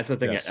 That's the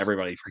thing that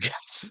everybody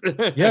forgets.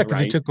 Yeah, because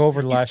he took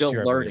over last year.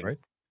 Still learning, right?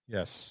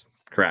 Yes,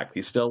 correct.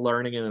 He's still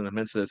learning, and in the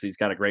midst of this, he's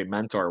got a great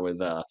mentor with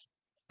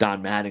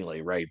Don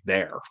Mattingly right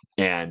there.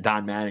 And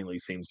Don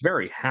Mattingly seems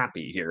very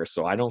happy here,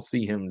 so I don't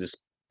see him just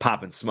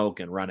popping smoke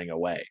and running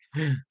away,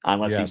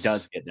 unless he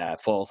does get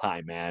that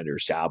full-time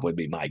manager's job, would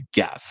be my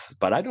guess.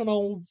 But I don't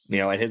know,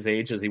 at his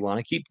age, does he want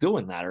to keep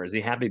doing that, or is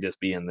he happy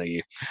just being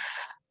the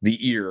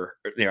ear,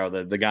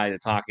 the guy to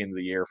talk into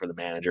the ear for the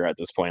manager at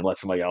this point, let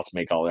somebody else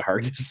make all the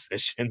hard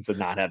decisions and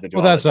not have to do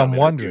well, that's what I'm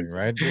wondering,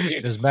 right?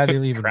 Does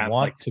Mattingly even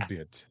want to be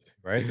it?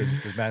 Right? Does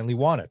Mattingly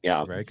want it?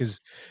 Yeah. Right? Because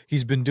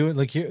he's been doing,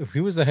 like, he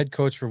was the head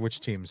coach for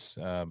which teams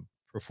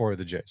before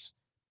the Jays?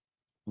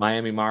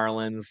 Miami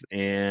Marlins,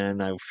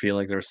 and I feel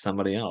like there's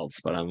somebody else,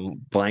 but I'm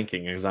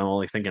blanking because I'm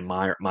only thinking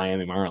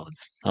Miami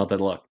Marlins. I'll have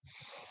to look.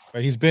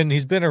 But he's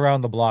been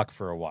around the block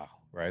for a while,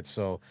 right?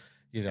 So,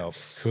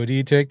 could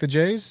he take the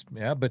Jays?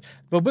 Yeah, but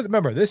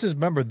remember,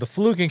 the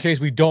fluke in case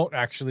we don't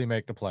actually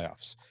make the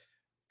playoffs,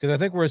 because I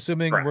think we're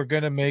assuming we're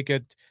going to make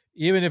it,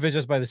 even if it's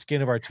just by the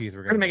skin of our teeth.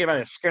 We're going to make it by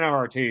the skin of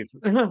our teeth.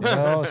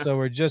 So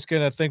we're just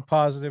going to think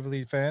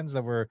positively, fans,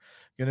 that we're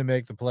going to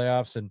make the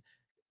playoffs, and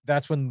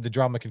that's when the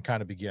drama can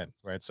kind of begin,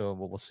 right? So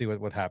we'll see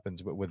what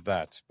happens with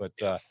that. But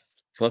so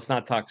let's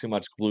not talk too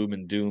much gloom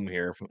and doom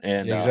here.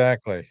 And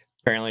exactly.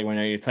 Apparently, when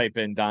you type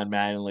in Don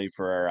Mattingly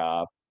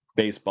for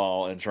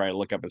baseball and try to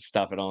look up his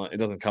stuff, it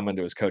doesn't come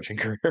into his coaching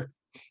career.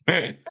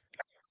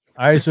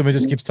 I assume he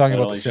just keeps talking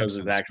about the shows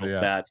Simpsons, his actual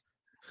stats.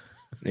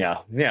 Yeah,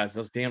 it's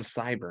those damn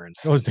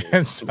Sideburns.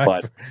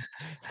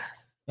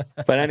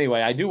 But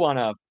anyway, I do want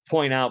to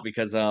point out,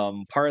 because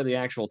part of the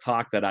actual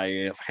talk that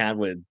I had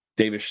with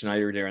Davis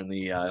Schneider during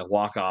the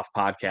walk-off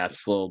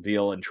podcast little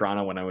deal in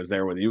Toronto when I was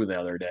there with you the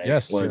other day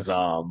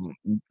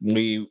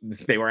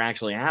they were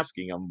actually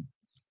asking him,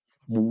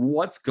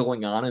 what's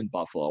going on in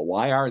Buffalo?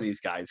 Why are these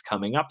guys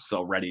coming up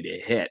so ready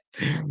to hit?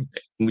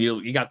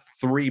 You got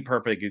three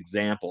perfect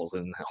examples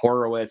in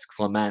Horowitz,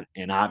 Clement,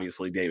 and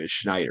obviously Davis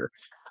Schneider.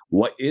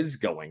 What is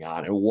going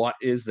on, and what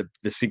is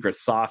the secret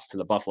sauce to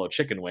the Buffalo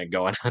chicken wing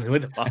going on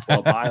with the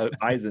Buffalo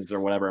Bisons or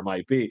whatever it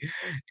might be?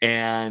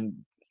 And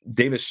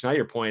Davis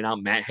Schneider pointed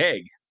out Matt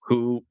Haig,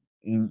 who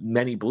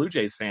many Blue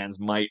Jays fans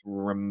might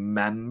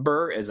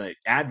remember as an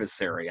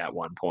adversary at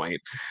one point,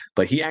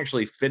 but he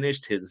actually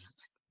finished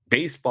his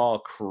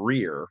baseball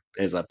career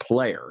as a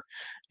player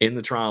in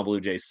the Toronto Blue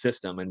Jays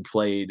system and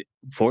played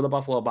for the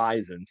Buffalo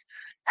Bisons,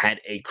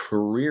 had a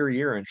career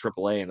year in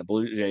AAA, and the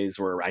Blue Jays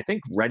were, I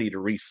think, ready to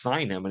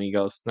re-sign him, and he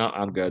goes, no,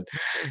 I'm good.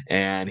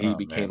 And he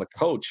became a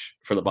coach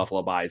for the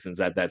Buffalo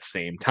Bisons at that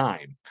same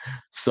time.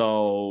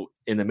 So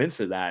in the midst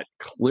of that,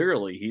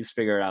 clearly he's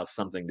figured out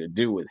something to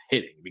do with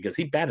hitting, because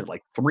he batted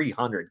like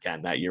 300,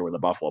 Ken, that year with the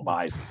Buffalo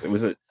Bisons.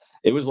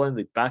 It was one of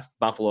the best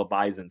Buffalo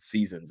Bison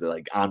seasons,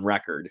 like, on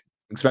record,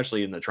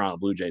 especially in the Toronto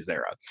Blue Jays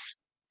era.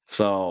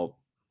 So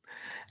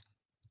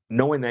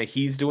knowing that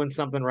he's doing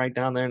something right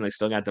down there, and they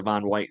still got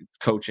Devon White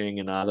coaching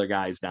and other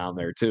guys down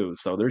there too.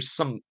 So there's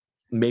some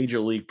major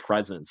league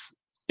presence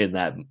in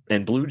that,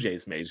 and Blue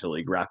Jays major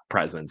league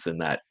presence in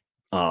that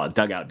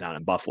dugout down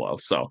in Buffalo.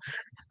 So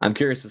I'm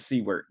curious to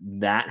see where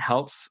that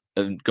helps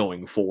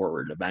going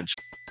forward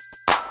eventually.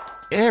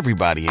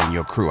 Everybody in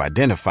your crew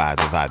identifies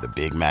as either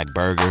Big Mac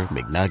Burger,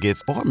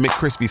 McNuggets, or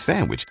McCrispy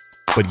Sandwich,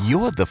 but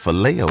you're the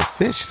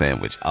Filet-O-Fish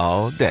Sandwich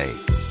all day.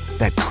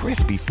 That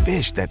crispy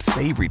fish, that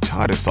savory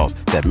tartar sauce,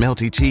 that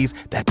melty cheese,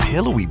 that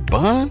pillowy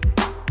bun.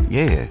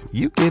 Yeah,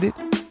 you get it.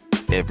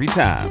 Every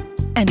time.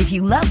 And if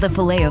you love the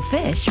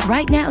Filet-O-Fish,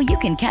 right now you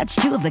can catch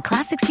two of the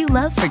classics you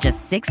love for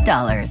just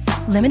 $6.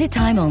 Limited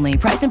time only.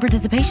 Price and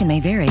participation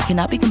may vary.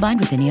 Cannot be combined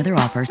with any other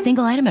offer.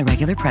 Single item at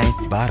regular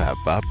price.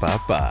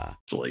 Ba-da-ba-ba-ba.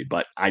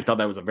 But I thought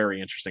that was a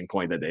very interesting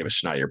point that Davis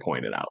Schneider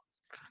pointed out.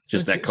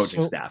 Just that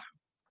coaching staff.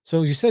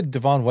 So you said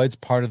Devon White's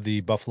part of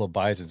the Buffalo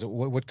Bisons.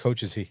 What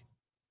coach is he?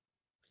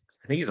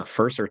 I think he's a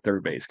first or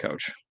third base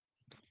coach,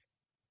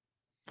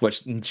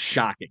 which is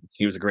shocking.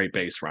 He was a great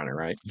base runner,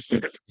 right?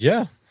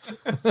 Yeah.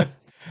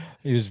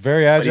 He was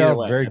very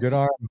agile, very good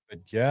arm. But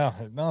yeah,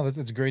 no,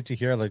 it's great to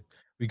hear. Like,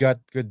 we got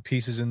good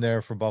pieces in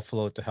there for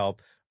Buffalo to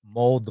help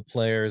mold the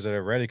players that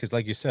are ready. Because,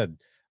 like you said,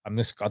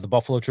 the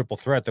Buffalo triple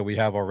threat that we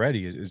have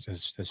already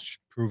has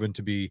proven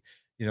to be,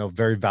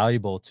 very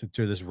valuable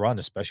to this run,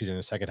 especially in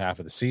the second half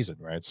of the season,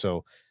 right?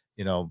 So,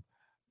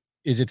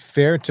 is it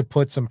fair to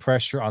put some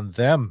pressure on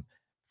them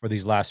for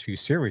these last few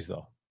series,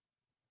 though?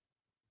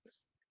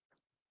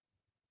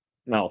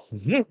 No,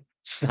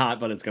 it's not,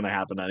 but it's going to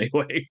happen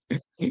anyway.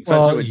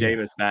 Especially with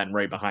Davis batting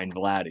right behind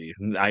Vladdy.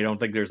 I don't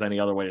think there's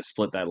any other way to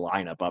split that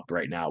lineup up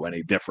right now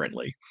any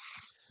differently.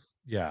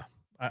 Yeah,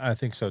 I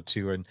think so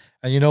too. And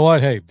you know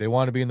what? Hey, they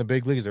want to be in the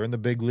big leagues. They're in the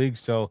big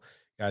leagues, so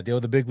gotta deal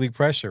with the big league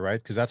pressure,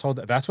 right? Because that's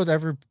what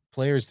every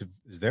player is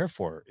there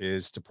for,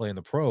 is to play in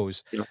the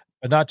pros,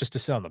 but not just to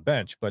sit on the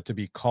bench, but to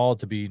be called,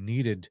 to be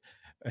needed,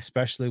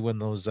 especially when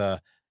those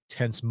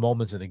tense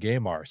moments in a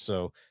game are.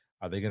 So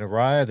are they going to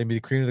rise? Are they going to be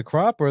the cream of the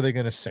crop, or are they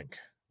going to sink?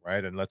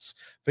 Right. And let's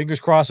fingers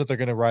crossed that they're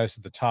going to rise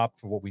to the top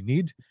for what we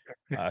need,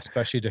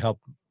 especially to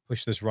help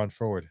push this run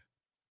forward.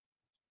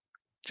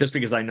 Just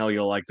because I know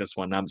you'll like this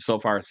one. So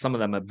far, some of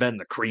them have been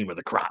the cream of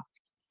the crop.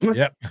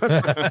 Yep.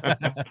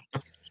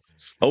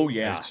 Oh,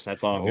 yeah.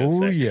 That's all I'm going to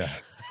say. Oh, yeah.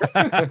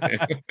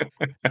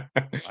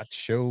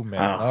 Macho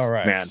man. All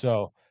right. Man.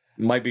 So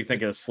Might be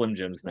thinking of Slim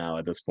Jims now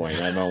at this point.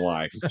 I don't know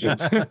why.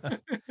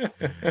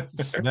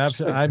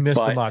 Snapchat. I miss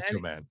the Macho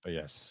Man, but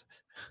yes.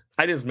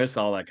 I just miss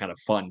all that kind of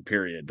fun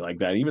period like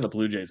that. Even the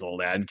Blue Jays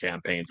old ad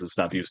campaigns and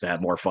stuff used to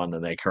have more fun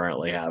than they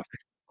currently have.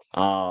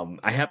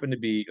 I happened to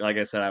be, like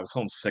I said, I was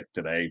homesick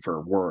today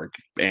for work,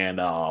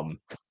 and I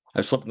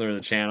was flipping through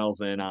the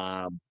channels, and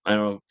I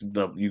don't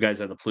know, you guys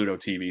have the Pluto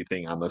TV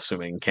thing. I'm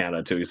assuming in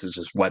Canada too. This is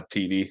just web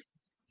TV.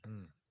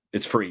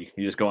 It's free.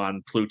 You just go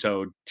on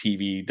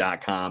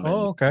PlutoTV.com.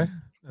 Oh, okay.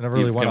 I never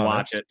really want to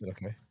watch it.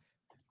 Okay.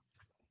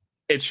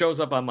 It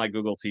shows up on my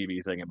Google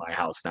TV thing in my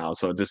house now,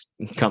 so it just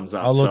comes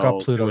up. I'll look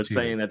up Pluto it was TV.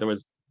 saying that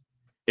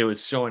it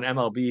was showing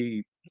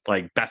MLB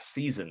like best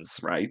seasons,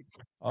 right?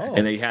 Oh.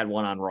 And they had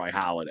one on Roy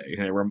Halladay.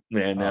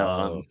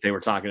 They were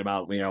talking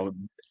about,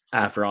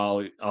 after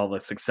all the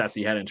success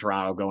he had in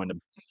Toronto, going to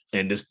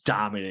and just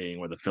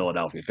dominating with the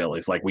Philadelphia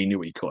Phillies, like we knew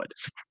he could,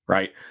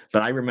 right?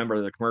 But I remember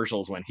the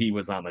commercials when he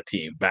was on the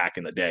team back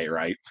in the day,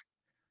 right?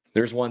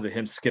 There's ones of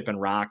him skipping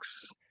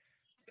rocks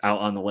out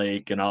on the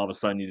lake, and all of a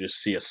sudden you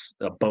just see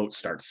a boat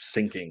start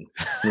sinking.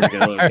 Like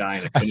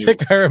I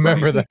think I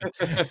remember that.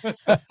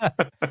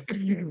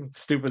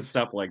 Stupid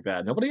stuff like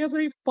that. Nobody has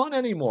any fun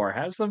anymore.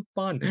 Have some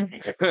fun. I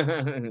think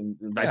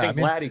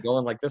Vladdy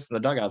going like this in the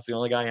dugout's the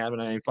only guy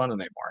having any fun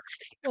anymore.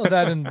 Well,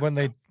 that and when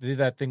they did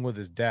that thing with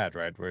his dad,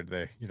 right, where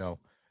they, threw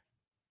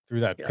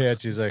that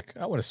pitch, he's like,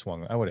 I would have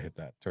swung, I would have hit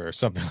that, or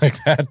something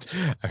like that.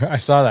 I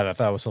saw that. I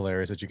thought it was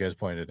hilarious that you guys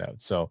pointed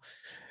out. So,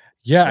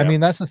 yeah, I mean,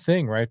 that's the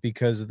thing, right?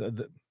 Because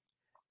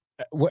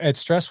at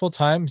stressful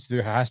times,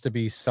 there has to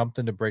be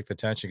something to break the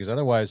tension, because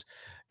otherwise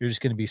you're just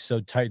going to be so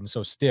tight and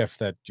so stiff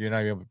that you're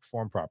not able to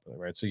perform properly,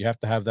 right? So you have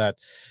to have that,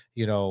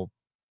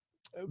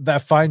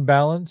 that fine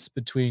balance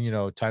between,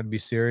 time to be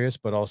serious,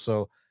 but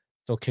also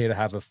it's okay to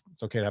have a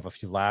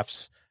few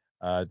laughs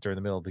during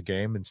the middle of the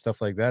game and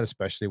stuff like that,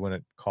 especially when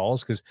it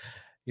calls. Because,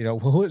 who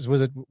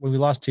was it when we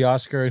lost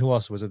Teoscar, and who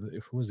else was it?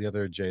 Who was the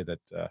other J that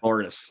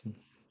Lourdes?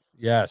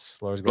 Yes,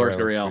 Lourdes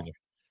Gurriel.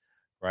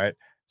 Right.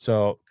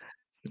 So,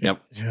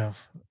 yep.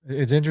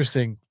 It's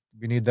interesting.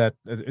 We need that.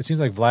 It seems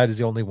like Vlad is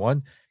the only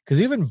one, because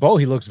even Bo,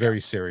 he looks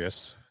very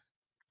serious.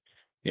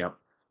 Yep.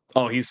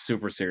 Oh, he's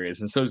super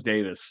serious, and so's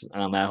Davis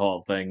on that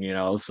whole thing.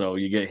 So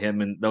you get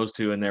him and those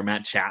two in there.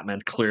 Matt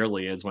Chapman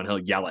clearly is when he'll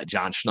yell at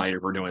John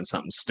Schneider for doing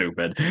something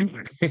stupid.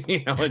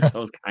 It's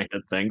those kind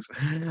of things.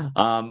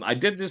 I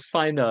did just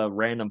find a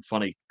random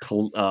funny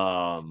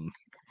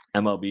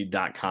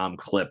MLB.com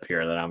clip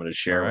here that I'm going to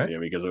share with you,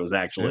 because it was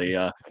actually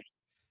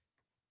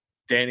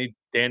Danny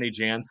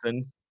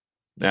Jansen.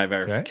 I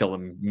better kill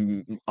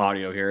him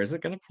audio here. Is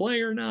it going to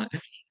play or not?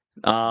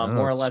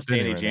 More or less,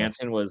 Danny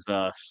Jansen was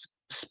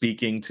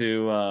speaking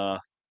to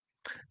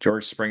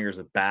George Springer's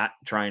at bat,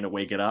 trying to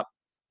wake it up.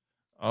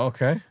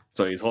 Okay.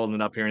 So he's holding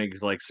it up here, and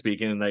he's like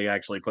speaking, and they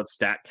actually put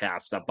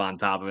StatCast up on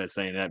top of it,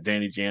 saying that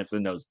Danny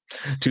Jansen knows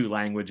 2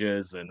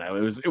 languages, and it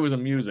was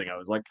amusing. I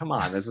was like, come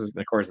on,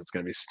 of course it's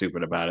going to be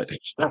stupid about it.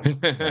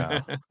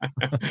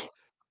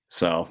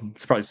 So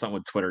it's probably something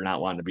with Twitter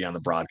not wanting to be on the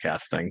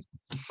broadcast thing,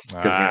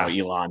 because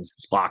Elon's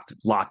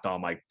locked all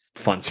my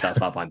fun stuff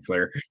up on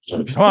Twitter.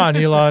 Come on,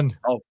 Elon.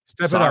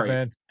 Step it up,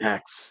 man.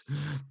 X.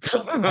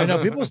 I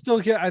know people still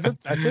get. I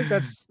think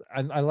that's.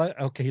 I like.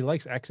 Okay, he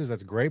likes X's.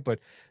 That's great, but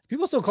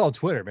people still call it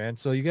Twitter, man.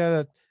 So you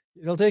gotta.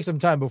 It'll take some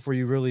time before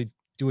you really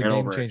do a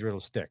name change where it'll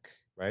stick,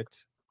 right?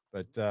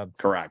 But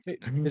correct.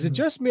 Is it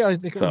just me? I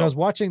think when I was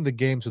watching the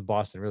games with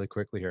Boston really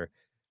quickly here,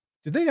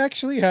 did they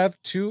actually have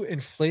 2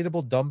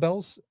 inflatable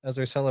dumbbells as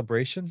their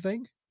celebration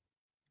thing?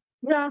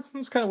 Yeah,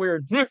 it's kind of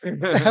weird. What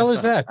the hell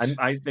is that?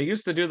 They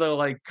used to do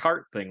the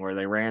cart thing where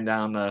they ran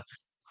down the.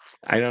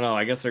 I don't know.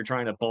 I guess they're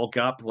trying to bulk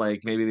up,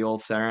 like maybe the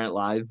old Saturday Night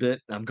Live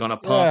bit. I'm gonna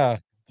pump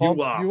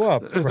you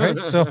up, right?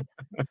 So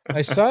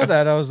I saw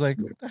that. I was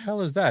like, "What the hell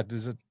is that?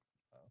 Is it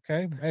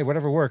okay? Hey,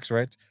 whatever works,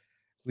 right?"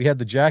 We had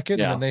the jacket,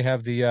 and then they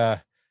have the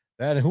that.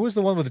 And who was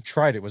the one with the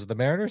trident? Was it the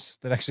Mariners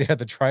that actually had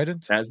the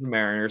trident? That's the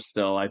Mariners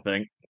still. I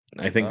think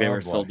they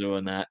were still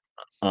doing that.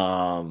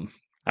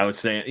 I was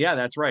saying, yeah,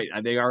 that's right.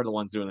 They are the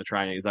ones doing the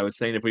trident. I was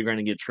saying, if we're going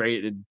to get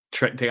traded,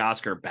 take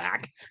Oscar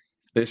back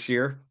this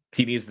year,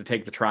 he needs to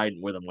take the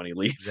trident with him when he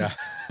leaves.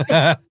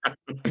 Yeah.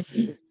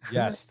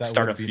 Yes, that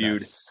start would a be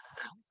feud. Nice.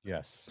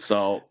 Yes.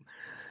 So,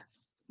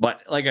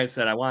 but like I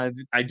said,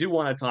 I do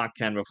want to talk,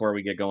 Ken, before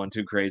we get going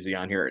too crazy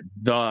on here,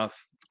 the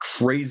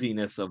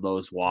craziness of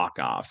those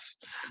walk-offs.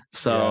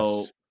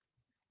 So,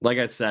 like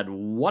I said,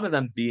 one of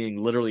them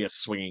being literally a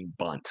swinging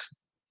bunt.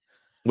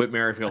 Whit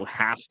Merrifield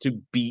has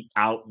to beat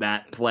out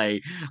that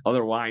play,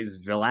 otherwise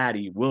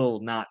Vladdy will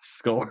not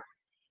score.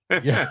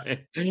 Yeah.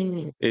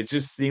 It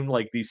just seemed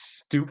like the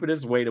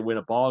stupidest way to win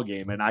a ball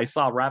game. And I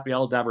saw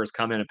Rafael Devers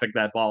come in and pick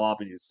that ball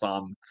up, and you saw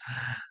him.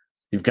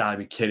 You've got to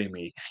be kidding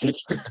me.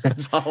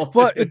 That's all.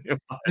 Well,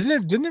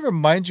 didn't it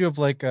remind you of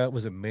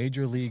was it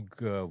Major League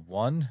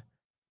One?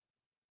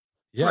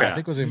 Yeah, I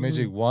think it was a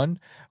Major League One,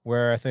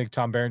 where I think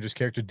Tom Berenger's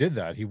character did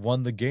that. He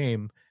won the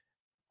game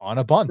on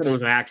a bunt. But it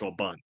was an actual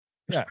bunt.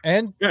 Yeah,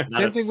 and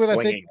same thing with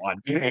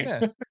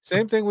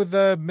same thing with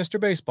Mr.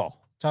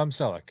 Baseball, Tom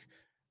Selleck.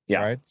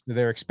 Yeah. Right. So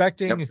they're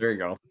expecting, there you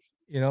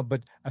go.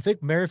 But I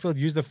think Merrifield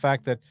used the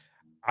fact that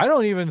I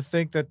don't even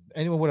think that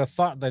anyone would have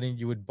thought that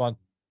you would bunt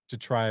to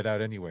try it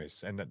out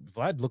anyways. And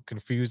Vlad looked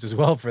confused as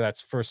well for that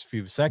first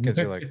few seconds.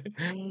 You're like,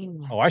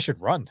 oh, I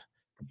should run.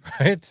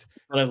 Right.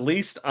 But at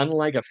least,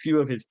 unlike a few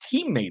of his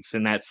teammates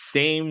in that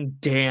same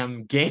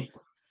damn game,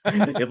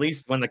 at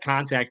least when the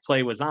contact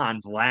play was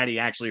on, Vladdy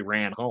actually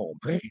ran home.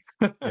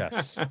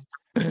 Yes.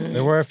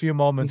 There were a few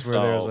moments where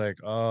there was like,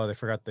 oh, they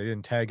forgot they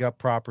didn't tag up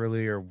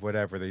properly or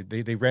whatever.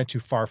 They ran too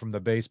far from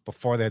the base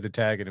before they had to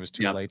tag, and it was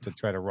too late to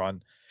try to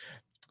run.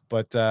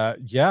 But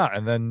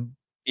and then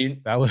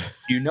that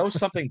was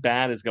something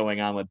bad is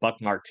going on with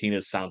Buck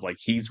Martinez. Sounds like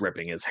he's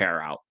ripping his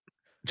hair out.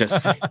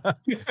 Just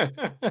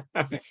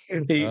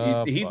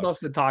he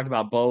must have talked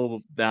about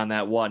Bo on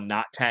that one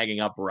not tagging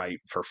up right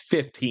for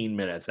 15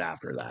 minutes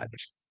after that.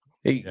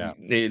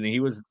 He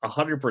was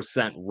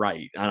 100%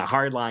 right on a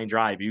hard line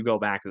drive. You go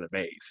back to the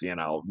base,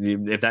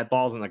 if that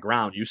ball's on the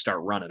ground, you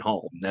start running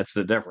home. That's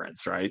the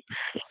difference, right?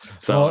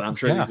 So I'm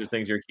sure these are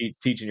things you're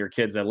teaching your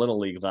kids at little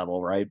league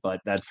level, right? But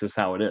that's just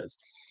how it is.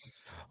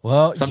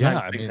 Well,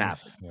 sometimes things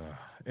happen.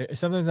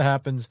 Sometimes it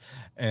happens,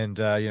 and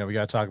we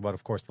got to talk about,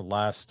 of course, the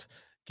last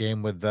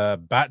game with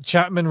Bat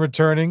Chapman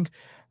returning,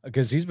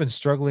 because he's been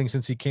struggling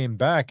since he came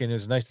back, and it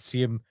was nice to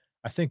see him.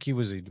 I think he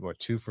was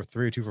 2 for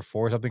 3 or 2 for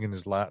 4 something in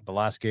his the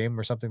last game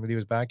or something that he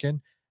was back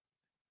in.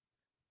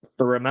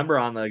 But remember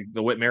on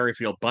the Whit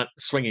Merrifield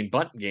swinging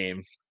bunt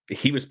game,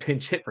 he was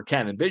pinch hit for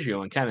Kevin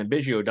Biggio, and Kevin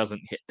Biggio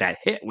doesn't hit that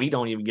hit. We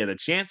don't even get a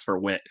chance for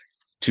Whit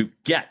to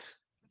get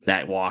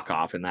that walk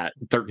off in that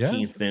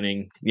 13th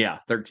inning. Yeah,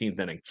 13th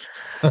inning.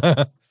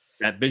 That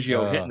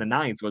Biggio hit in the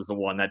 9th was the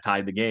one that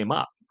tied the game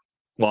up.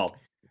 Well,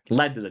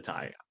 led to the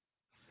tie.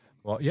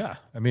 Well, yeah.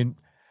 I mean,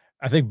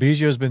 I think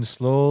Biggio's been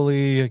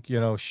slowly,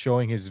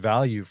 showing his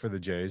value for the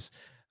Jays.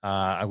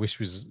 I wish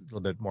he was a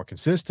little bit more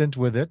consistent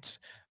with it,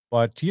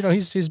 but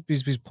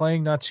he's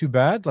playing not too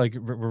bad. Like,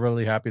 we're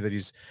really happy that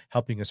he's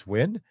helping us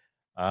win.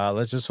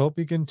 Let's just hope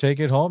he can take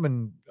it home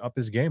and up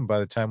his game by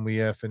the time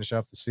we finish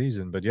off the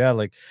season. But yeah,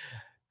 like,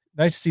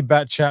 nice to see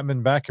Bat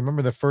Chapman back. I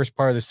remember the first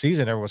part of the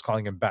season, everyone was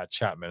calling him Bat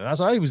Chapman, and that's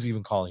what I was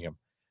even calling him,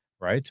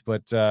 right?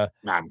 But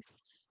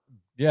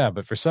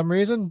but for some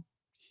reason,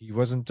 he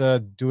wasn't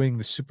doing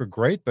the super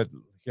great, but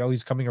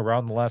he's coming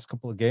around the last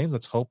couple of games.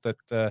 Let's hope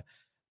that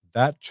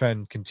that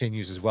trend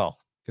continues as well,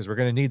 because we're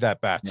going to need that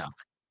bat. Yeah.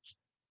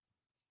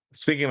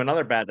 Speaking of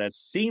another bat that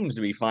seems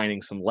to be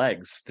finding some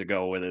legs to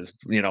go with his,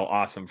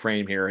 awesome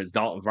frame here, is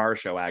Dalton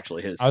Varsho.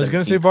 Actually, I was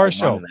going to say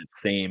Varsho in that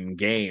same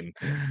game,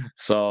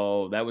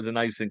 so that was a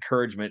nice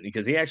encouragement,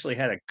 because he actually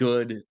had a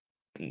good,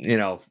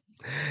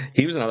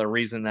 he was another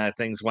reason that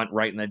things went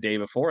right in the day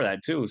before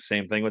that too.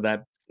 Same thing with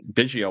that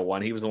Biggio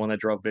one. He was the one that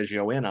drove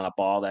Biggio in on a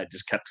ball that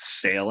just kept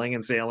sailing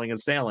and sailing and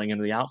sailing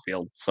into the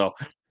outfield. So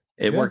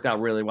it worked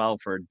out really well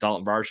for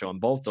Dalton Varsho in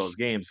both those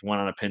games, one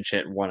on a pinch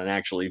hit and one on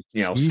actually,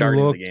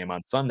 starting the game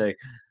on Sunday.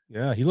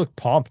 Yeah, he looked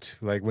pumped.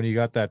 Like when he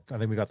got that, I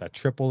think we got that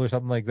triple or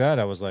something like that.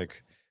 I was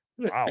like,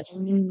 wow.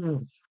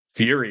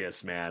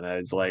 Furious, man.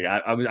 It's like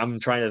I'm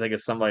trying to think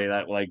of somebody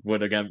that like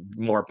would have got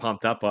more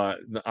pumped up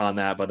on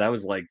that, but that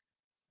was like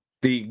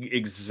the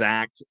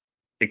exact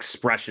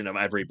expression of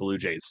every Blue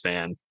Jays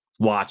fan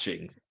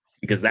watching,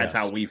 because that's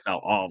how we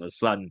felt all of a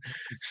sudden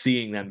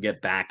seeing them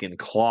get back and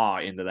claw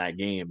into that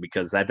game,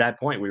 because at that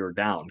point we were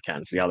down.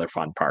 Ken's the other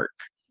fun part.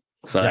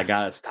 So that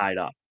got us tied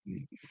up.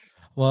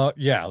 Well,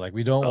 yeah, like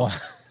we don't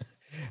want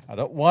I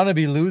don't want to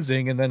be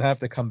losing and then have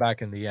to come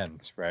back in the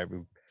end, right?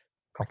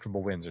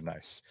 Comfortable wins are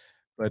nice.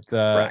 But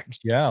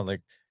yeah,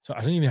 like, so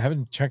I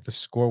haven't checked the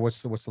score.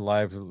 What's the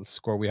live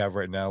score we have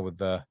right now with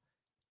the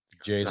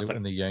Jays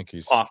and the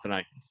Yankees? Off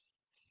tonight.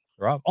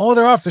 They're off. Oh,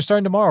 they're off. They're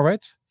starting tomorrow,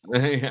 right?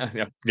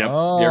 Yep.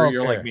 Oh,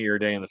 you're like me, you're a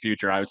day in the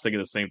future. I was thinking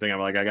the same thing. I'm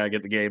like, I gotta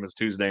get the game. It's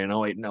Tuesday, and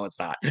no, it's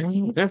not.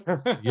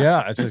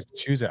 Yeah, it's a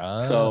Tuesday.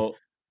 So,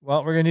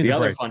 well, we're gonna need the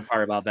other fun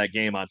part about that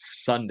game on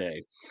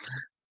Sunday.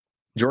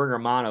 Jordan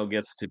Romano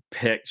gets to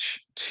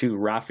pitch to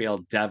Rafael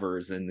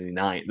Devers in the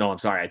 9th. No, I'm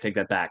sorry, I take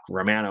that back.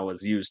 Romano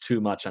was used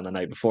too much on the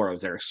night before. It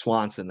was Eric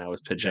Swanson that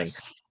was pitching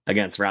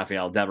against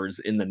Rafael Devers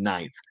in the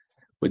 9th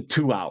with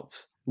 2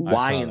 outs.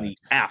 Why in the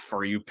F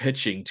are you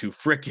pitching to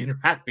frickin'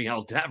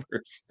 Rafael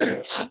Devers?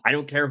 I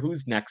don't care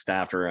who's next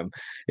after him.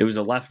 It was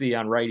a lefty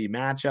on righty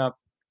matchup.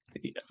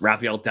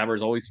 Rafael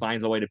Devers always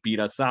finds a way to beat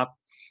us up.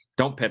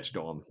 Don't pitch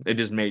to him. It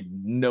just made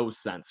no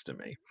sense to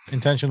me.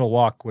 Intentional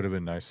walk would have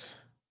been nice.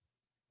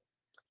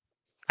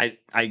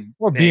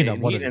 Or beat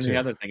him. And the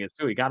other thing is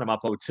too, he got him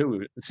up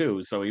 0-2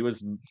 too, so he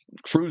was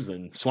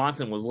cruising.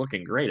 Swanson was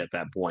looking great at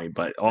that point,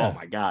 but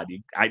my God,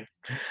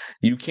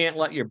 you can't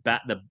let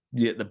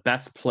the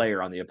best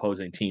player on the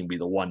opposing team be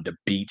the one to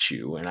beat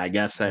you. And I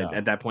guess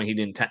at that point he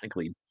didn't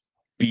technically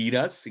beat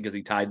us because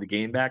he tied the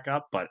game back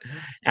up. But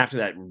after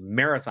that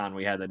marathon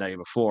we had the day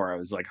before, I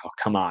was like, oh,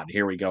 come on,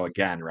 here we go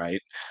again,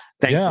 right?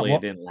 Thankfully,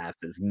 it didn't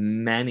last as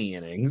many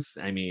innings.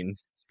 I mean,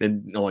 it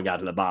only got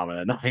to the bottom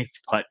of the 9th,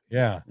 but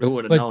who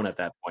would have known at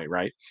that point,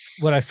 right?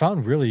 What I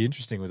found really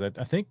interesting was that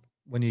I think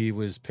when he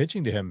was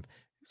pitching to him,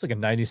 it's like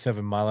a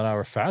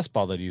 97-mile-an-hour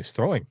fastball that he was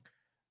throwing,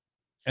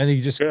 and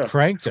he just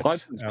cranked it.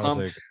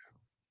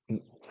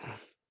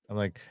 I'm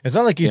like, it's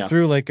not like he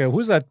threw like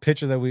who's that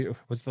pitcher that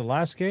was the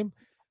last game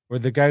where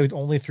the guy who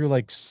only threw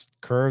like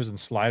curves and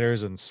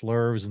sliders and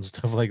slurves and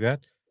stuff like that.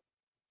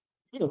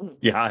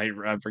 Yeah,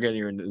 I'm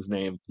forgetting his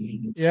name.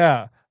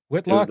 Yeah,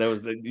 Whitlock. That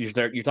was you're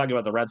talking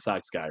about the Red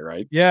Sox guy,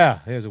 right? Yeah,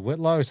 he was a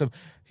Whitlock or something.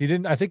 He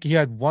didn't. I think he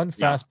had one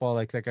fastball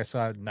like I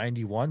saw at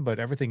 91, but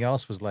everything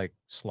else was like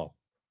slow.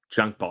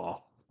 Junk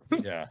ball.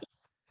 Yeah.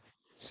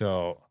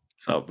 So,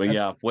 but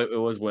yeah, it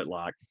was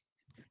Whitlock.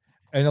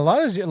 And a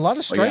lot of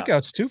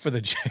strikeouts too for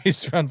the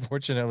Jays.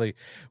 Unfortunately,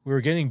 we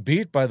were getting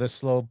beat by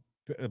slow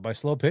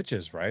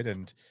pitches, right?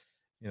 And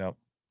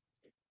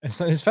his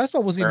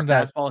fastball wasn't even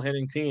that fastball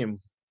hitting team.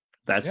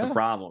 That's the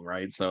problem,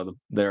 right? So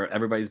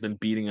everybody's been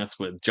beating us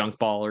with junk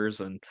ballers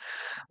and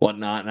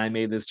whatnot. And I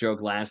made this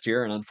joke last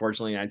year, and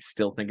unfortunately, I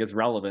still think it's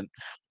relevant.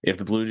 If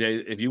the Blue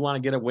Jays, if you want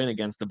to get a win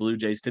against the Blue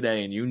Jays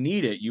today, and you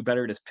need it, you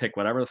better just pick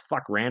whatever the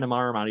fuck random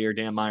arm out of your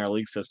damn minor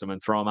league system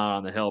and throw them out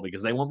on the hill,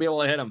 because they won't be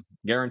able to hit them.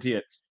 Guarantee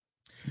it.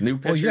 New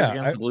pitchers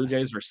against the Blue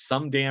Jays for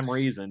some damn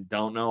reason.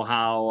 Don't know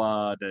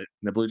how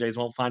the Blue Jays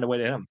won't find a way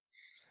to hit them.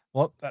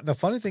 Well, the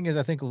funny thing is,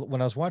 I think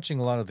when I was watching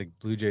a lot of the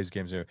Blue Jays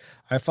games here,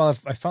 I found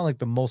like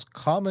the most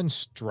common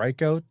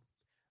strikeout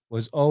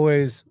was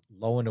always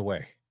low and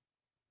away,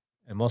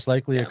 and most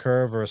likely a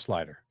curve or a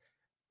slider.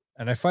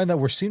 And I find that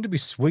we seem to be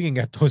swinging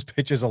at those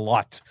pitches a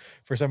lot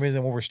for some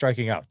reason when we're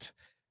striking out.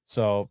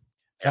 So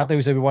not that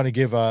we say we want to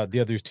give the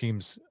other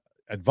teams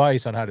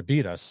advice on how to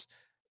beat us,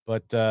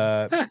 but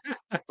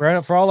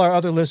for all our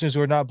other listeners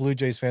who are not Blue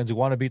Jays fans who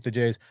want to beat the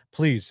Jays,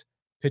 please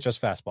pitch us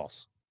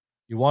fastballs.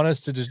 You want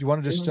to just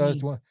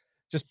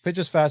pitch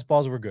us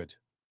fastballs. We're good.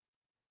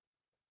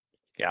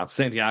 Yeah,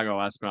 Santiago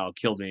Espinal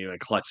killed me in a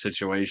clutch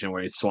situation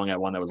where he swung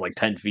at one that was like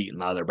 10 feet in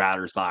the other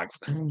batter's box.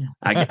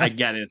 I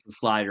get it. It's a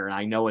slider, and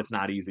I know it's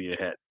not easy to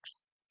hit.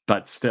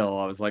 But still,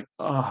 I was like,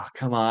 oh,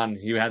 come on.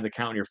 You had the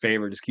count in your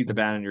favor. Just keep the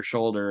bat on your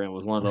shoulder. And it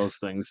was one of those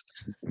things.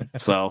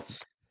 So,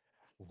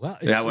 well,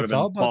 that would have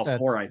been ball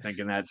 4, I think,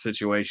 in that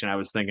situation I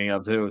was thinking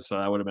of, too. So,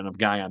 that would have been a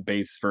guy on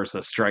base versus a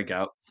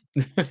strikeout.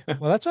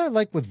 Well, that's what I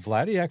like with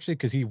Vladdy, actually,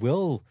 because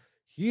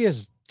he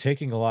is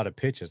taking a lot of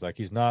pitches. Like,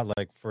 he's not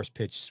like first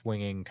pitch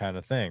swinging kind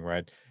of thing,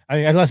 right? I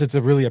mean, unless it's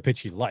really a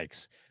pitch he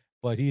likes.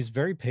 But he's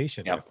very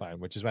patient, I find,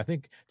 which is, I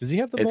think, does he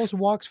have the most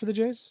walks for the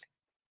Jays?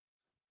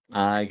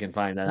 I can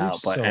find that out.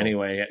 But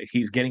anyway,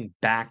 he's getting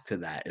back to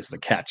that is the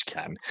catch,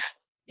 Ken.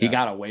 He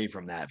got away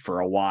from that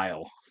for a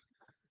while,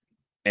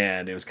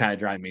 and it was kind of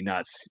driving me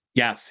nuts.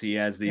 Yes, he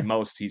has the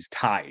most. He's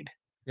tied.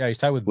 Yeah, he's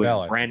tied with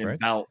Bell. Brandon right?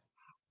 Belt.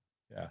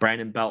 Yeah.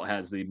 Brandon Belt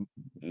has they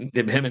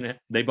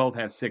both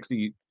have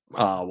 60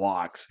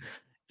 walks.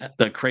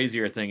 The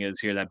crazier thing is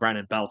here that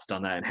Brandon Belt's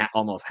done that in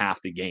almost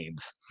half the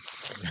games.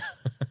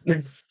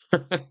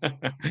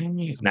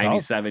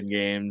 97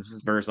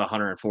 games versus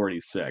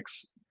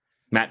 146.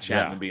 Matt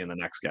Chapman being the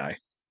next guy.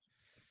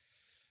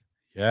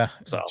 Yeah,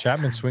 so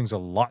Chapman swings a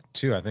lot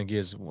too. I think he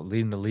is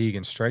leading the league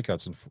in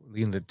strikeouts and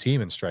leading the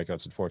team in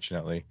strikeouts.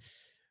 Unfortunately,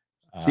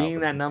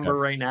 seeing that number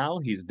right now,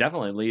 he's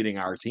definitely leading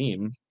our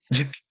team.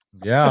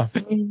 Yeah,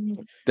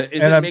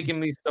 it making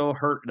me so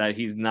hurt that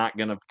he's not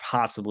going to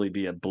possibly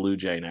be a Blue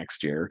Jay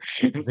next year?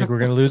 I think we're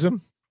going to lose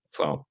him.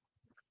 So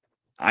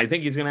I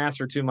think he's going to ask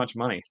for too much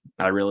money.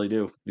 I really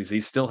do.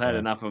 He's still had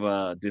enough of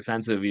a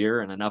defensive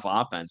year and enough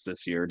offense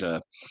this year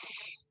to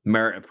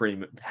merit a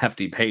pretty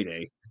hefty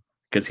payday,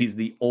 because he's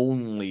the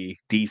only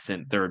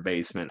decent third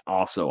baseman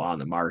also on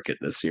the market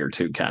this year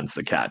too. Ken's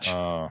the catch.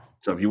 So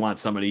if you want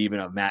somebody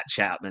even of Matt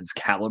Chapman's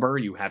caliber,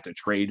 you have to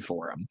trade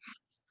for him.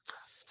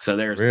 So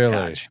there's the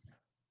catch.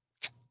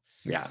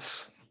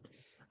 Yes.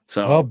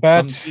 So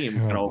some team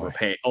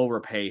can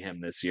overpay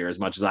him this year. As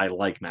much as I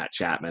like Matt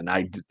Chapman,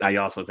 I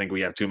also think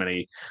we have too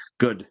many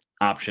good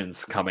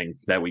options coming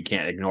that we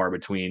can't ignore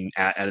between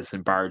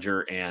Edison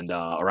Barger and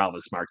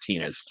Orelvis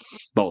Martinez,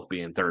 both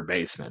being third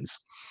basemen.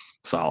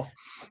 So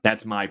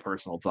that's my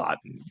personal thought.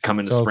 Come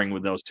in the spring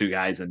with those two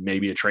guys and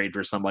maybe a trade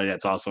for somebody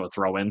that's also a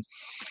throw-in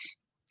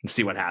and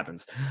see what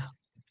happens.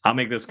 I'll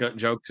make this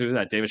joke too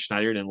that David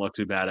Schneider didn't look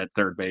too bad at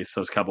third base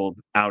those couple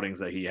outings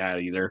that he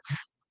had either.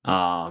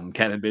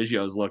 Kevin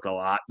Biggio's looked a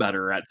lot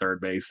better at third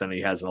base than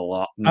he has in a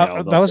lot.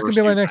 That was going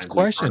to be my next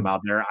question.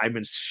 Out there, I've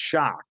been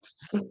shocked,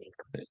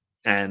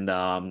 and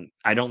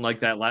I don't like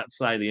that left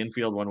side of the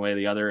infield one way or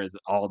the other is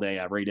all day,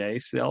 every day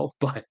still.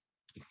 But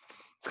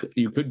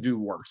you could do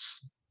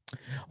worse.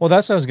 Well,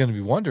 that's what I was going to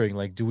be wondering.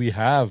 Like, do we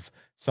have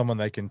someone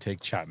that can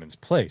take Chapman's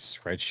place?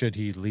 Right? Should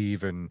he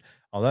leave and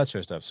all that sort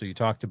of stuff? So you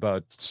talked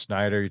about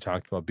Snyder, you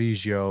talked about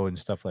Biggio and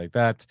stuff like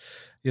that.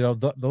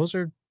 Those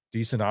are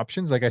decent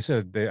options. Like I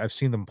said, I've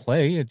seen them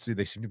play.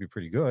 They seem to be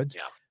pretty good.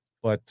 Yeah.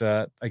 But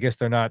I guess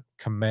they're not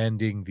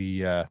commanding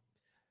they're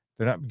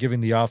not giving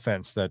the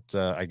offense that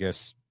I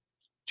guess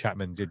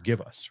Chapman did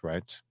give us,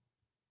 right?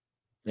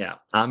 Yeah,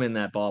 I'm in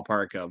that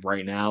ballpark of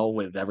right now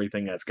with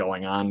everything that's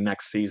going on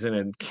next season,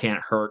 and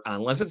can't hurt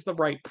unless it's the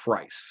right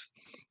price.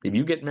 If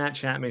you get Matt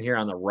Chapman here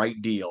on the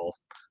right deal,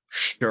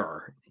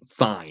 sure,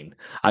 fine.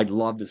 I'd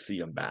love to see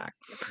him back.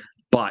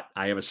 But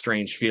I have a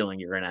strange feeling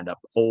you're going to end up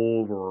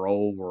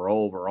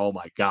oh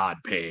my God,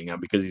 paying him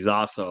because he's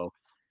also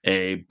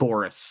a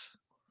Boris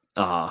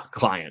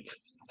client.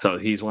 So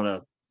he's one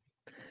of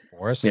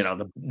Boris,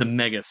 the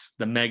mega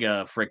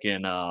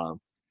freaking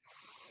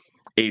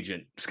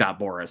agent, Scott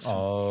Boris.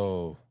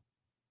 Oh,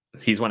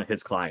 he's one of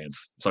his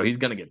clients, so he's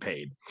going to get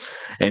paid.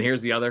 And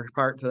here's the other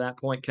part to that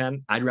point,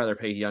 Ken. I'd rather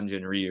pay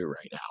Hyunjin Ryu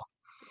right now.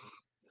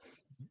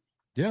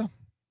 Yeah,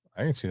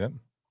 I can see that.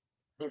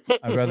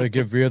 I'd rather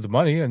give Ryu the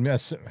money, and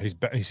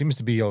he seems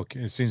to be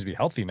okay. He seems to be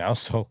healthy now,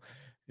 so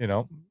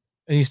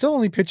and he's still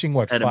only pitching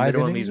what, at 5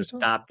 innings? Needs a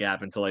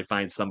stopgap until they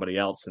find somebody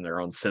else in their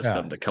own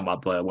system to come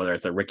up with, whether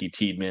it's a Ricky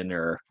Tiedemann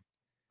or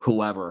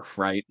whoever,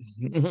 right?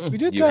 We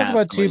did talk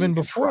about Tiedemann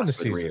before in the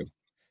season. Ryu.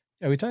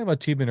 Yeah, we talked about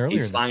Tiedemann earlier.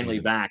 He's finally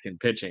back in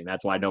pitching.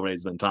 That's why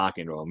nobody's been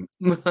talking to him.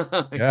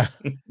 Yeah,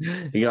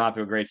 he got off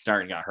to a great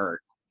start and got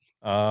hurt.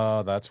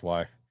 That's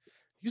why.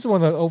 He's the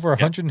one that over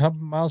 100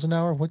 miles an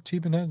hour. What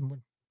Tiedemann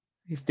had?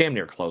 He's damn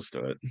near close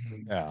to it.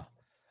 Yeah.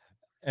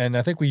 And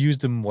I think we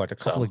used him, a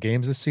couple of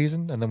games this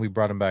season, and then we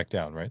brought him back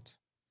down, right?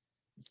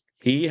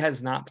 He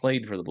has not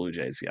played for the Blue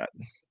Jays yet.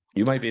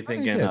 You might be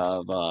thinking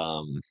of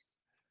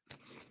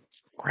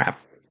crap.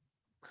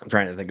 I'm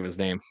trying to think of his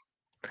name.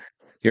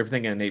 You're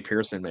thinking of Nate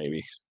Pearson,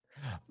 maybe.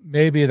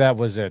 Maybe that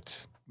was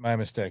it. My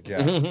mistake,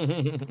 yeah.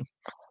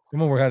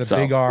 Someone had a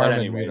big arm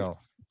and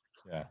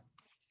yeah.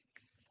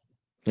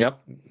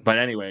 Yep. But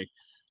anyway,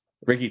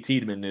 Ricky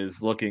Tiedemann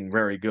is looking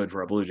very good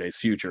for a Blue Jays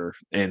future.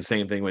 And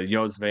same thing with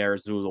Josver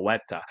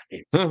Zulueta,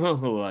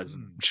 who was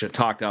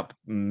talked up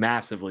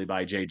massively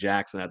by Jay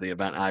Jackson at the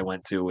event I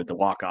went to with the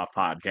Walk-Off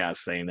podcast,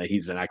 saying that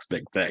he's the next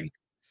big thing.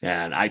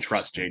 And I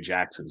trust Jay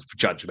Jackson's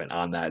judgment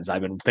on that. As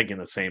I've been thinking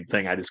the same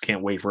thing. I just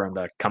can't wait for him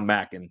to come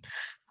back and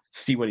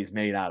see what he's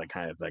made out of,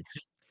 kind of thing.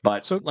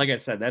 But so, like I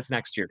said, that's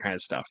next year kind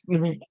of stuff.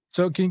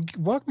 So can you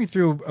walk me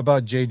through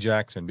about Jay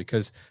Jackson?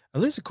 Because at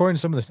least according to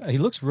some of he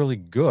looks really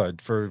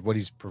good for what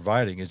he's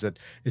providing. Is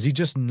he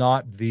just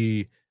not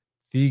the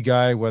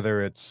guy,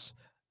 whether it's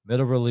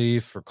middle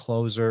relief or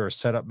closer or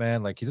setup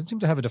man? Like, he doesn't seem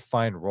to have a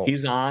defined role.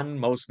 He's on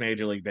most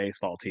Major League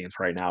Baseball teams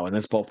right now. In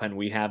this bullpen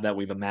we have that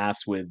we've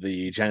amassed with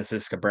the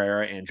Genesis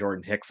Cabrera and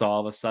Jordan Hicks all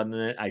of a sudden in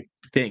it, I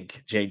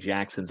think Jay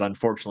Jackson's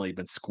unfortunately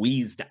been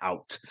squeezed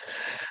out,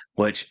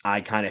 which I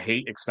kind of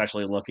hate,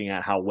 especially looking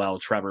at how well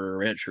Trevor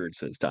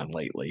Richards has done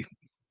lately.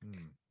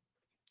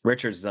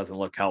 Richards doesn't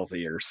look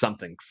healthy, or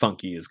something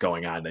funky is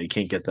going on. He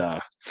can't get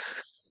the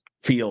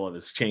feel of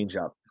his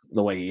changeup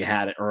the way he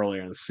had it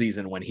earlier in the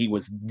season, when he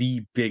was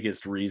the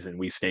biggest reason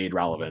we stayed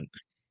relevant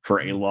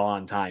for a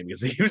long time,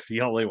 because he was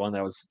the only one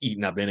that was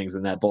eating up innings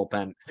in that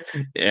bullpen.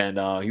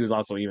 And he was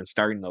also even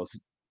starting those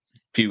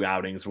few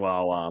outings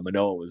while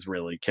Manoah was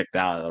really kicked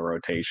out of the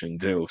rotation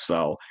too.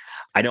 So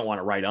I don't want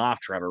to write off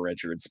Trevor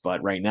Richards,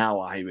 but right now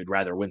I would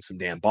rather win some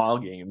damn ball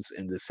games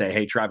and to say,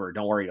 hey, Trevor,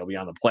 don't worry, you'll be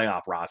on the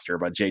playoff roster,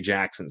 but Jay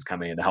Jackson's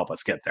coming in to help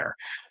us get there.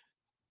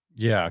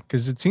 Yeah,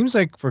 because it seems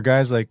like for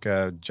guys like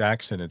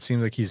Jackson, it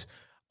seems like he's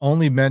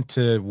only meant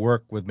to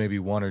work with maybe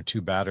one or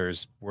two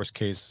batters, worst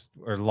case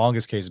or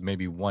longest case,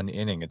 maybe one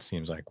inning, it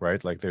seems like,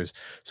 right? Like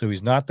so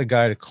he's not the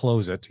guy to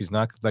close it. He's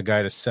not the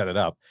guy to set it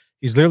up.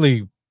 He's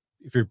literally,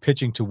 if you're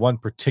pitching to one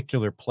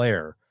particular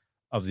player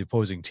of the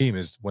opposing team,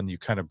 is when you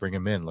kind of bring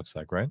him in, looks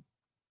like, right?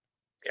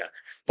 Yeah.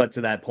 But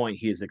to that point,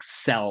 he has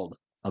excelled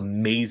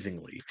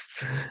amazingly.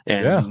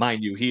 And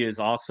mind you, he is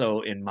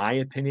also, in my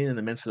opinion, in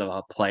the midst of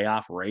a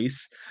playoff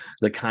race,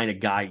 the kind of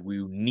guy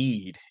we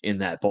need in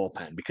that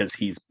bullpen, because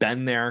he's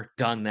been there,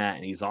 done that,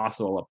 and he's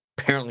also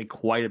apparently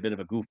quite a bit of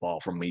a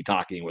goofball from me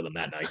talking with him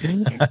that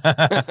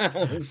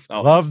night.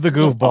 So, love the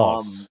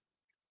goofballs.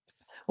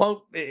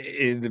 Well,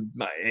 you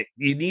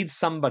need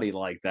somebody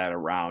like that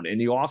around, and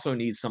you also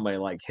need somebody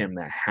like him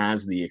that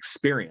has the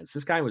experience.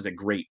 This guy was a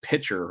great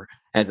pitcher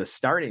as a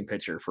starting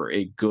pitcher for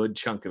a good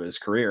chunk of his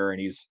career, and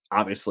he's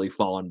obviously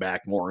fallen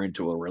back more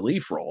into a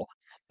relief role.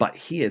 But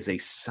he is a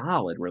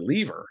solid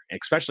reliever,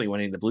 especially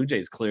when the Blue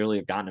Jays clearly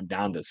have gotten him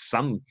down to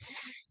some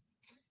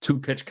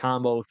 2-pitch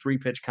combo,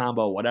 3-pitch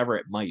combo, whatever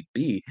it might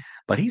be.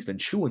 But he's been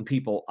chewing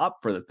people up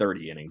for the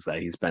 30 innings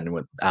that he's been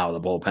out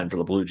of the bullpen for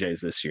the Blue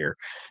Jays this year.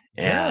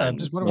 And I'm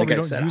just wondering, like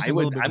I said,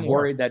 I'm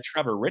worried that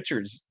Trevor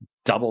Richards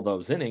double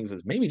those innings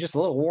is maybe just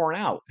a little worn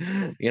out.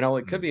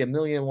 It could be a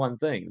million and one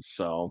things.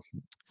 So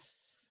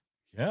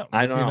yeah,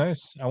 I don't know.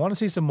 Nice. I want to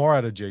see some more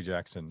out of Jay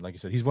Jackson. Like you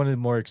said, he's one of the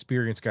more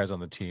experienced guys on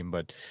the team,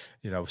 but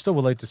still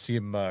would like to see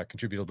him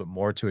contribute a little bit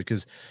more to it,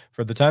 because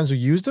for the times we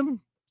used him,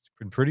 it's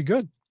been pretty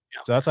good.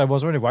 Yeah. So that's why I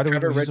was wondering, why do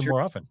we use him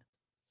more often?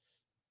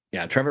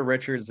 Yeah, Trevor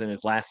Richards in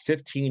his last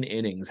 15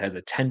 innings has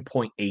a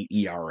 10.8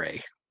 ERA.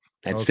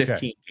 That's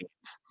 15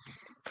 games.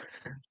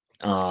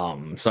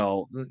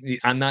 So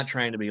I'm not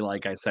trying to be,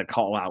 like I said,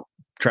 call out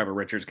Trevor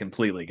Richards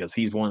completely, because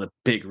he's one of the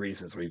big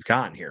reasons we've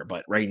gotten here.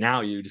 But right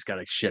now, you just got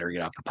to shit or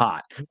get off the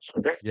pot.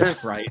 Yeah.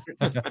 Right.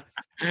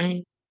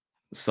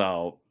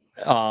 So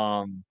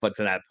But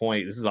to that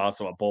point, this is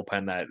also a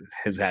bullpen that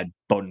has had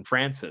Bowden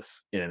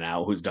Francis in and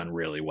out, who's done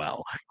really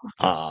well.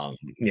 Yes.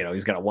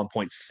 He's got a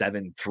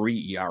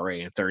 1.73 ERA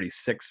in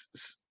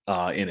 36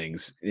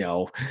 innings.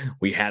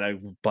 We had a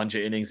bunch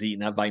of innings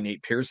eaten up by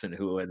Nate Pearson,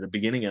 who at the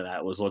beginning of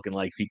that was looking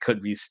like he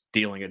could be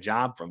stealing a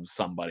job from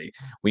somebody.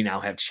 We now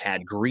have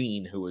Chad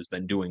Green, who has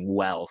been doing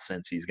well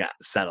since he's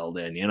gotten settled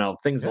in.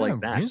 Things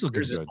like that. He's looking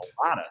There's just good.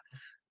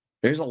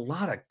 there's a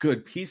lot of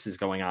good pieces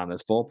going on in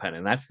this bullpen.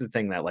 And that's the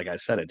thing that, like I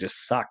said, it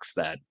just sucks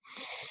that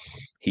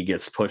he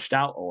gets pushed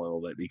out a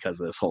little bit because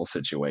of this whole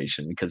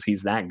situation, because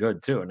he's that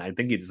good too. And I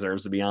think he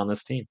deserves to be on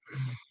this team.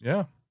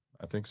 Yeah,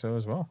 I think so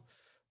as well.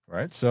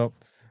 Right. So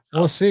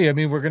we'll see. I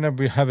mean, we're going to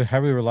be having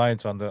heavy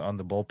reliance on the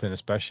bullpen,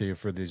 especially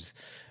for the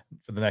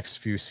next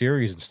few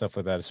series and stuff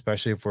like that,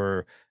 especially if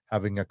we're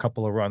having a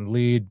couple of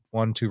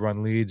 1-2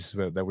 run leads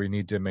that we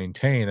need to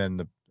maintain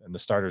and the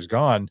starter's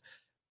gone.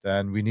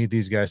 Then we need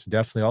these guys to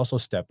definitely also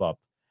step up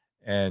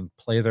and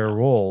play their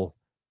role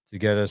to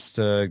get us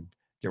to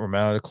get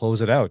Romano to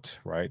close it out,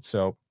 right?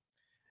 So,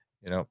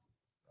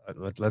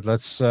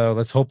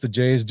 let's hope the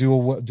Jays do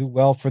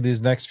well for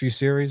these next few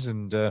series,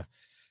 and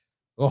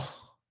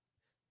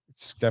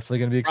it's definitely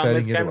going to be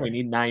exciting. We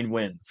need 9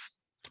 wins,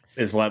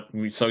 is what.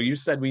 So you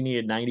said we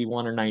needed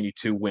 91 or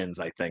 92 wins.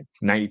 I think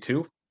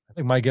 92. I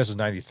think my guess was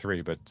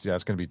 93, but yeah,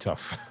 it's going to be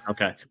tough.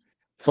 Okay.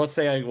 So let's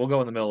say we'll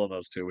go in the middle of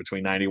those two,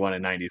 between 91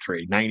 and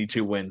 93.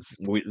 92 wins.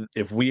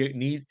 If we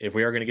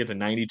are going to get to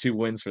 92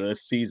 wins for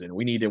this season,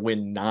 we need to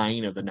win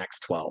 9 of the next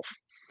 12.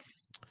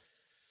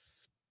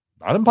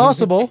 Not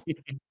impossible,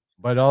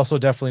 but also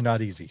definitely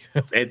not easy.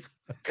 It's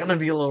going to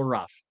be a little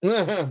rough,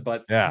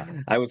 but yeah,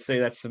 I would say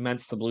that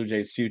cements the Blue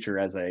Jays' future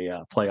as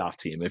a playoff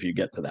team if you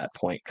get to that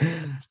point.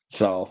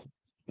 So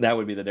that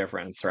would be the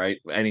difference, right?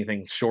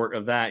 Anything short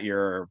of that,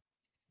 you're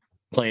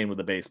playing with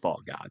the baseball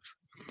gods.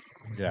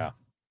 Yeah.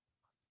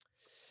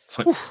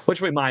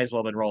 Which we might as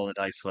well have been rolling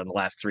the dice in the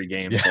last 3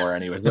 games for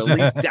anyways, at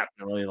least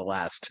definitely the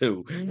last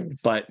 2.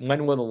 But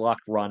when will the luck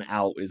run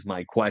out is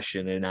my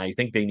question, and I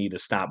think they need to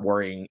stop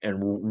worrying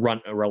and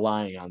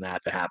relying on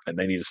that to happen.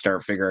 They need to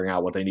start figuring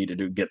out what they need to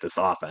do to get this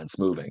offense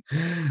moving.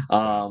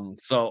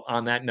 So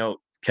on that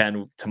note,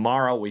 Ken,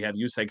 tomorrow we have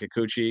Yusei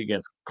Kikuchi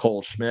against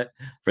Cole Schmidt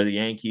for the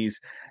Yankees.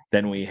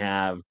 Then we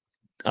have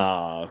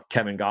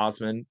Kevin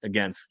Gausman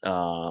against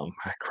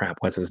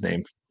what's his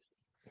name?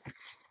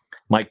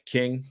 Mike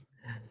King.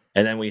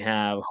 And then we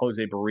have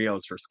Jose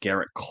Barrios versus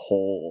Garrett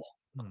Cole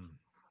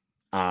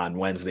on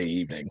Wednesday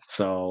evening.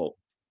 Or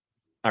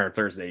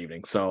Thursday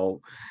evening. So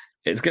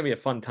it's going to be a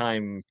fun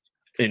time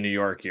in New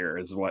York here,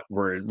 is what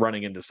we're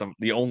running into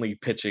the only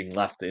pitching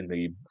left in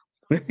the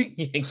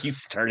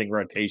Yankees starting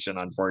rotation,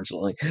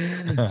 unfortunately.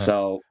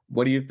 So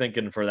what are you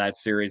thinking for that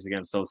series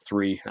against those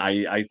 3?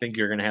 I think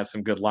you're going to have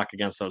some good luck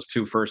against those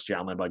 2 first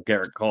gentlemen, but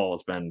Garrett Cole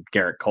has been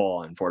Garrett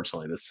Cole,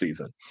 unfortunately, this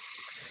season.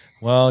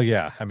 Well,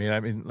 yeah. I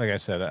mean, like I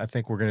said, I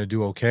think we're going to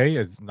do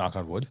okay. Knock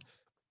on wood,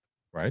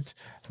 right?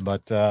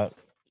 But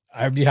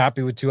I'd be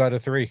happy with 2 out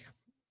of 3,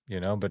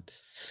 But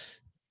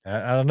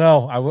I don't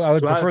know. I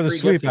would prefer the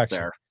sweep.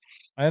 Actually,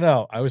 I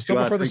know. I would still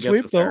prefer the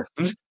sweep though.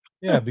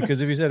 Yeah,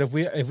 because if you said if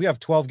we have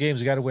 12 games,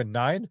 we got to win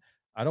 9.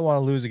 I don't want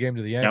to lose a game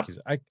to the Yankees.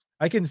 Yep.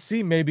 I can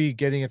see maybe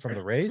getting it from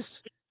the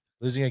Rays,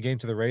 losing a game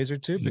to the Rays or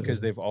 2, because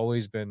they've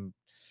always been,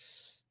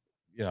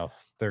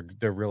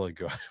 they're really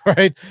good,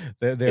 right?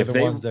 They're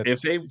the ones that,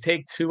 if they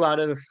take 2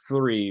 out of the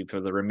 3 for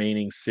the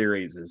remaining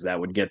series, that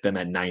would get them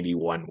at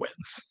 91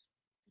 wins.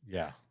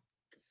 Yeah.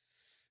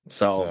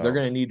 So they're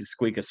going to need to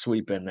squeak a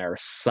sweep in there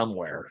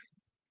somewhere.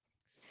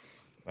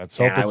 Let's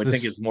hope. I would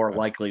think it's more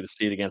likely to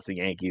see it against the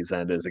Yankees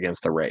than it is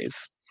against the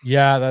Rays.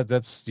 Yeah,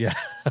 that's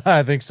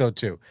I think so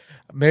too.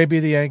 Maybe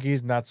the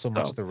Yankees, not so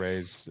much the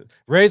Rays.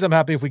 Rays, I'm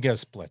happy if we get a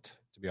split,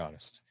 to be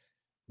honest.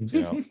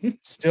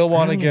 Still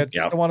want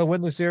to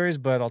win the series,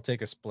 but I'll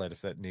take a split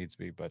if that needs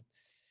be. But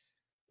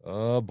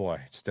oh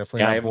boy, it's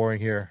definitely not boring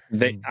here.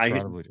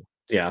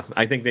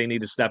 I think they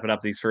need to step it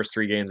up these first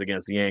 3 games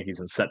against the Yankees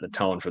and set the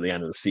tone for the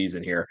end of the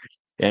season here.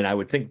 And I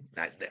would think,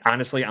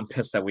 honestly, I'm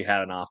pissed that we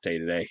had an off day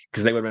today,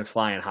 because they would have been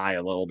flying high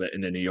a little bit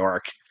into New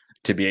York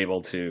to be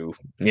able to,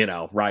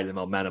 ride the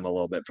momentum a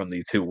little bit from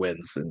the 2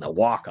 wins and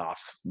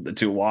the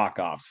 2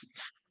 walk-offs.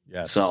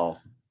 Yes. So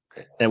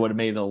it would have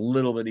made it a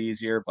little bit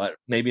easier, but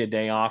maybe a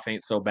day off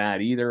ain't so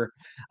bad either.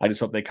 I just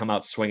hope they come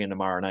out swinging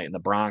tomorrow night in the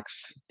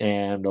Bronx,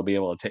 and they'll be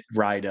able to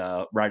ride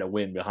a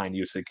win behind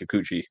Yusei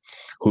Kikuchi,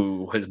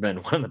 who has been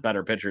one of the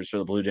better pitchers for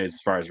the Blue Jays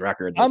as far as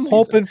record. I'm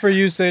hoping for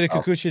Yusei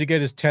Kikuchi to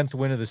get his 10th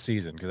win of the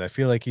season, because I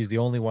feel like he's the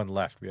only one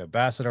left. We have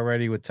Bassett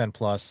already with 10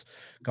 plus,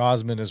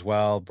 Gausman as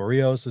well,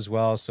 Barrios as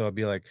well. So it'd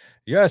be like,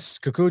 yes,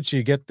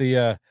 Kikuchi, get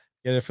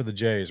it for the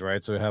Jays,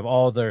 right? So we have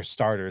all their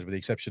starters, with the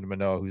exception of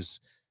Manoah, who's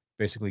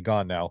basically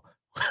gone now,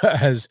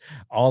 as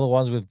all the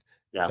ones with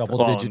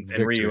double-digit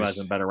victories. And Ryu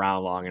hasn't been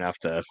around long enough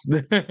to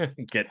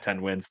get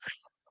 10 wins,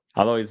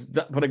 although he's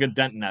put a good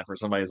dent in that for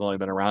somebody who's only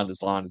been around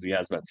as long as he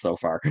has been so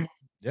far.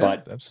 Yeah,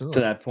 but absolutely. to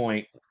that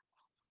point,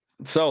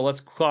 So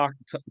let's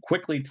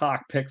quickly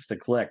talk picks to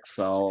click.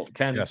 So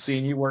Ken, Yes.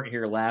 seeing you weren't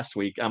here last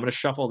week, I'm going to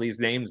shuffle these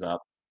names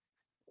up.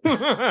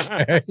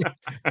 Okay.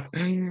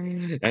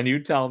 And you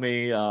tell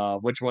me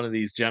which one of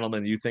these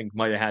gentlemen you think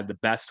might have had the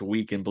best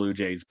week in Blue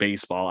Jays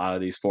baseball out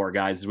of these four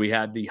guys. We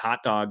had the Hot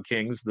Dog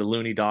Kings, the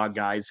Looney Dog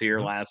guys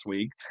here last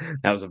week.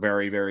 That was a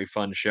very, very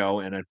fun show,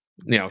 and a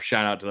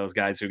shout out to those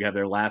guys who had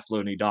their last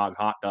Looney Dog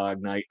hot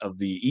dog night of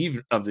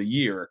the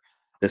year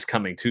this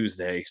coming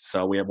Tuesday.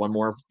 So we have one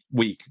more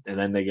week, and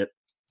then they get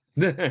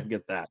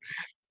that.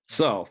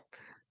 So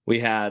we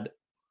had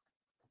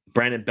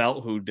Brandon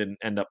Belt, who didn't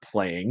end up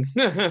playing.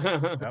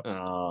 Yep.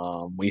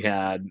 We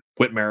had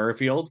Whit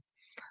Merrifield,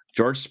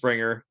 George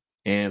Springer,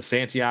 and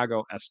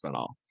Santiago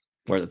Espinal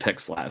were the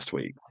picks last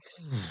week.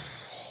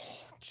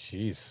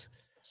 Jeez.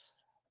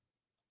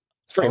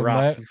 It's pretty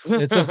rough.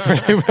 It's a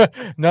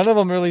pretty none of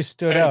them really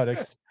stood out.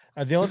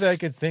 The only thing I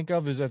could think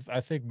of is that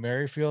I think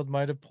Merrifield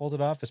might have pulled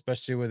it off,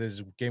 especially with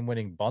his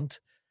game-winning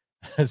bunt.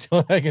 That's the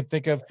only thing I can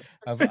think of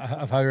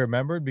how I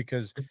remembered,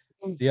 because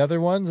the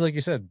other ones, like you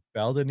said,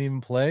 Bell didn't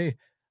even play.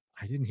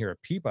 I didn't hear a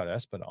peep out of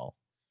Espinal.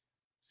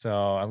 So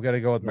I'm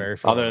gonna go with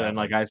Merrifield. Other than,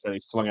 like I said, he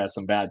swung at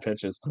some bad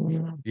pitches.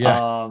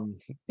 Yeah.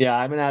 Yeah,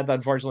 I'm gonna have to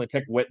unfortunately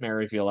pick Whit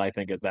Merrifield, I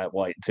think, is that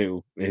white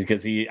too.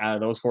 Because he out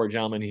of those four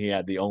gentlemen, he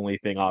had the only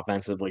thing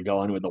offensively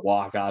going with the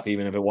walk-off,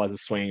 even if it was a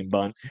swinging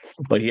bunt.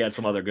 But he had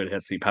some other good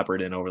hits he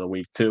peppered in over the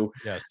week too.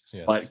 Yes.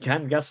 But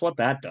Ken, guess what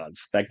that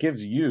does? That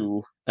gives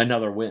you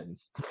another win.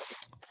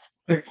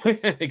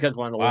 Because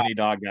one of the Looney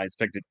Dog guys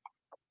picked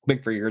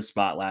for your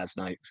spot last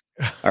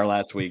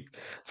week.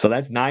 So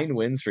that's 9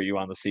 wins for you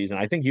on the season.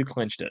 I think you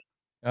clinched it.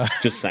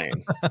 Just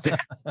saying.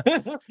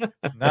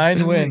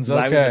 9 wins.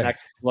 Okay.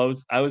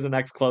 I was the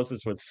next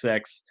closest with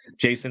 6.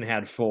 Jason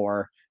had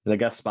 4. The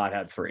guest spot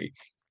had 3.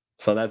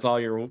 So that's all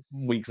your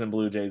weeks in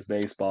Blue Jays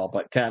baseball.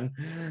 But Ken,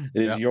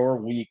 it is your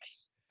week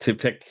to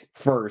pick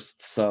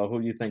first. So who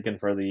are you thinking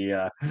for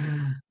the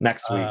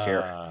next week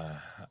here?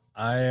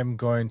 I am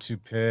going to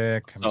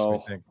pick.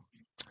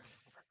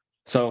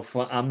 So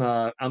I'm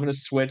gonna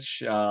switch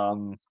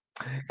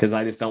because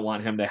I just don't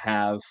want him to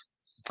have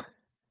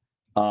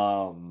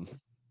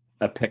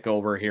a pick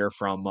over here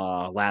from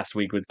last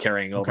week with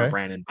carrying over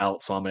Brandon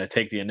Belt. So I'm gonna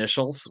take the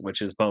initials,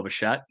 which is Bo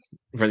Bichette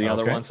for the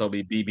other one. So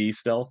it'll be BB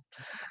still.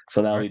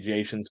 So that'll be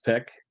Jason's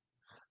pick.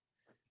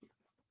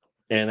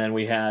 And then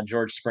we had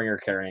George Springer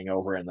carrying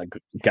over in the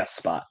guest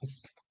spot.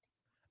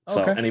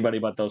 So anybody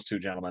but those two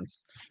gentlemen.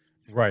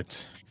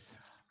 Right.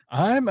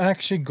 I'm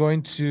actually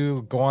going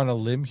to go on a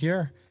limb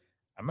here.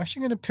 I'm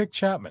actually going to pick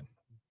Chapman,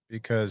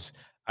 because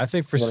I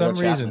think for some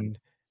reason,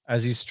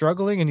 as he's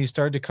struggling and he's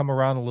started to come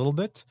around a little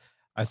bit,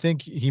 I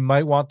think he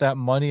might want that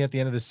money at the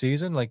end of the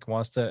season.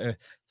 So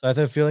I have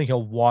a feeling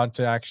he'll want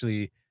to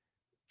actually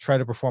try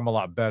to perform a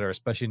lot better,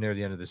 especially near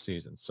the end of the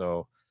season.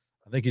 So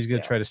I think he's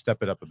going to try to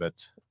step it up a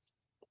bit.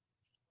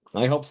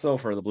 I hope so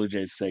for the Blue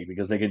Jays' sake,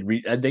 because they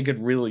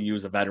could really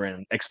use a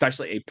veteran,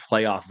 especially a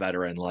playoff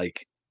veteran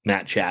like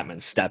Matt Chapman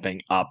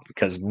stepping up,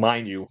 because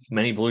mind you,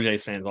 many Blue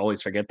Jays fans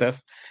always forget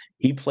this.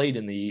 He played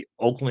in the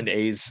Oakland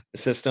A's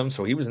system,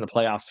 so he was in the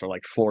playoffs for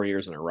like 4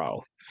 years in a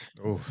row.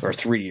 Oof. Or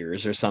 3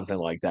 years or something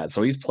like that.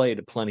 So he's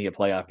played plenty of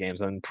playoff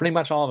games, and pretty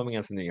much all of them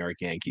against the New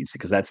York Yankees,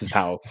 because that's just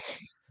how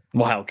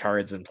wild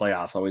cards in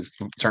playoffs always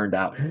turned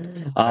out.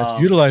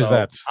 Let's utilize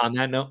that. On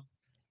that note,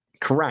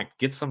 correct.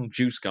 Get some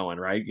juice going,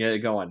 right? Get it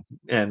going.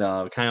 And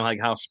kind of like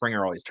how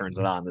Springer always turns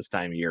it on this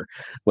time of year,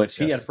 which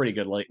he had a pretty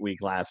good late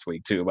week last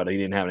week too, but he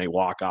didn't have any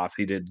walk-offs.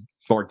 He did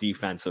more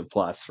defensive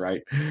plus,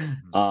 right?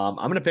 I'm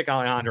going to pick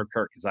Alejandro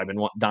Kirk, because I've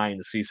been dying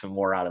to see some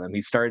more out of him.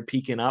 He started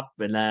peaking up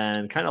and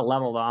then kind of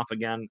leveled off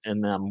again,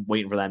 and I'm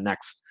waiting for that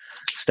next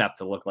step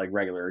to look like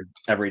regular,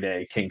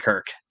 everyday King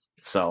Kirk.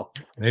 So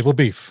naval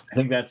beef. I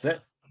think that's it.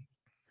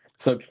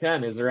 So,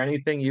 Ken, is there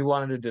anything you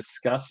wanted to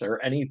discuss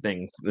or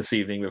anything this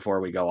evening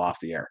before we go off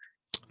the air?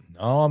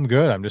 No, I'm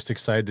good. I'm just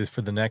excited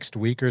for the next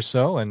week or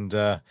so, and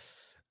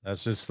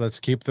let's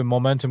keep the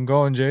momentum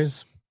going,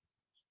 Jays.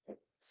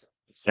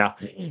 Yeah.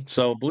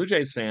 So, Blue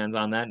Jays fans,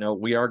 on that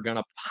note, we are going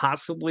to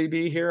possibly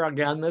be here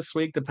again this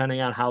week, depending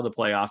on how the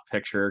playoff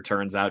picture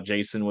turns out.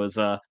 Jason was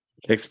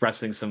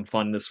expressing some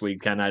fun this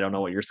weekend. I don't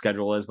know what your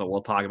schedule is, but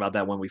we'll talk about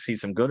that when we see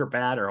some good or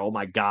bad, or oh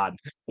my God,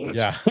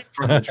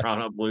 from the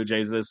Toronto Blue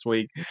Jays this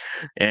week,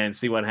 and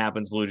see what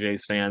happens, Blue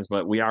Jays fans.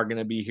 But we are going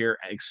to be here,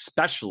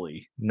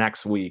 especially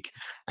next week,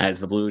 as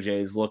the Blue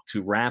Jays look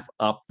to wrap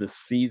up the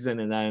season,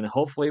 and then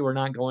hopefully we're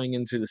not going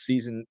into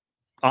the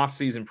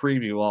off-season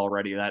preview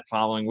already that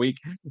following week.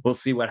 We'll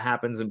see what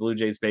happens in Blue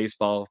Jays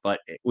baseball, but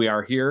we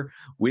are here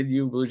with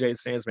you, Blue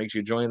Jays fans. Make sure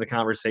you join the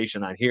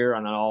conversation on here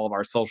and on all of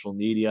our social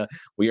media.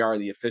 We are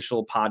the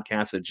official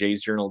podcast at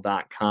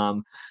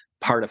jaysjournal.com,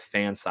 part of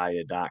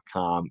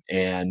fansided.com,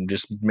 and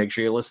just make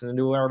sure you listen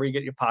to wherever you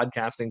get your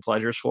podcasting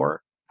pleasures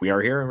for. We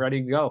are here and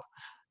ready to go.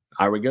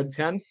 Are we good,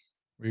 Ken?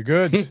 We're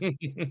good.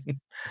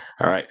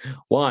 All right.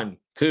 1,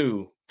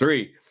 2,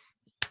 3.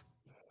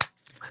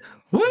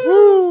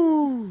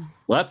 Woo!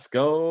 Let's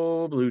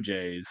go, Blue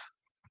Jays.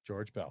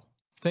 George Bell.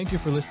 Thank you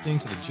for listening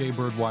to the Jay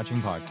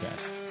Birdwatching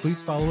Podcast.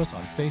 Please follow us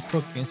on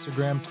Facebook,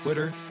 Instagram,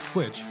 Twitter,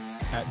 Twitch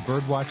at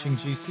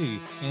BirdwatchingGC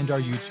and our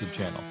YouTube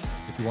channel.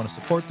 If you want to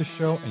support the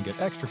show and get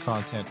extra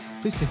content,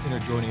 please consider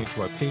joining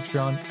to our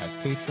Patreon at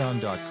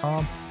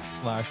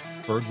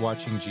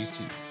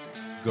patreon.com/birdwatchinggc.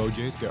 Go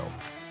Jays, go.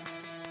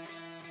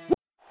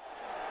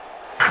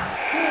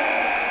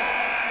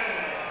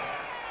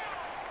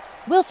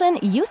 Wilson,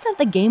 you sent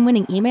the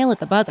game-winning email at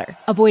the buzzer,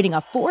 avoiding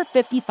a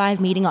 4:55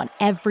 meeting on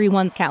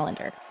everyone's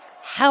calendar.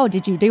 How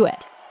did you do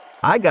it?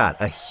 I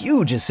got a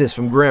huge assist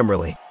from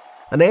Grammarly,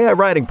 an AI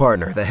writing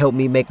partner that helped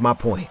me make my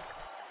point.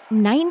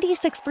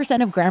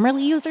 96% of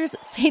Grammarly users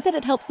say that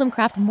it helps them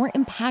craft more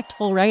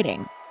impactful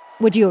writing.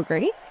 Would you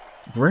agree?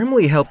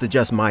 Grammarly helped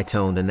adjust my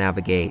tone to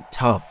navigate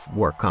tough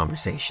work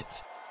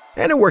conversations.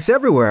 And it works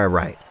everywhere I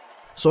write,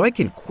 so I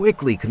can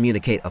quickly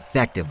communicate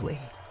effectively.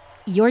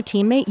 Your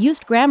teammate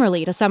used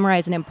Grammarly to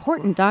summarize an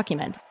important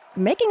document,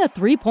 making a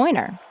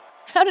 3-pointer.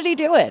 How did he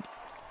do it?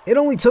 It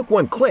only took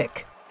one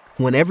click.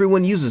 When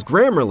everyone uses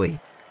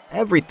Grammarly,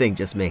 everything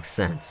just makes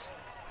sense.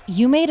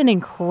 You made an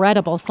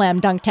incredible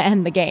slam dunk to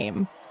end the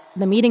game.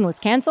 The meeting was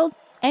canceled,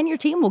 and your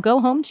team will go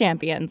home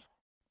champions.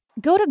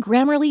 Go to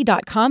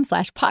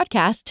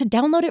Grammarly.com/podcast to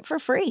download it for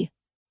free.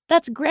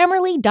 That's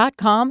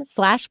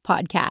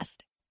Grammarly.com/podcast.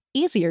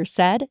 Easier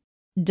said,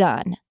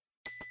 done.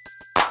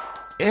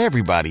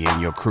 Everybody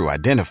in your crew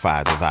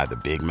identifies as either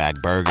Big Mac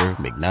Burger,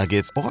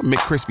 McNuggets, or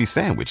McCrispy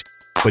Sandwich.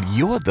 But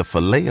you're the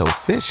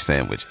Filet-O-Fish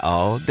Sandwich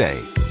all day.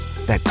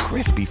 That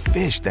crispy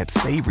fish, that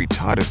savory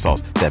tartar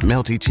sauce, that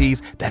melty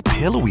cheese, that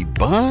pillowy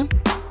bun.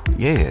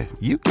 Yeah,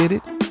 you get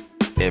it.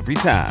 Every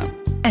time.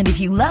 And if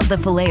you love the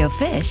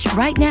Filet-O-Fish,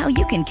 right now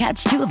you can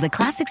catch 2 of the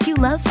classics you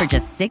love for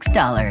just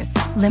 $6.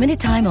 Limited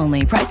time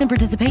only. Price and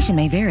participation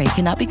may vary.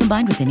 Cannot be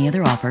combined with any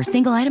other offer.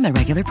 Single item at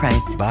regular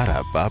price.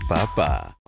 Ba-da-ba-ba-ba.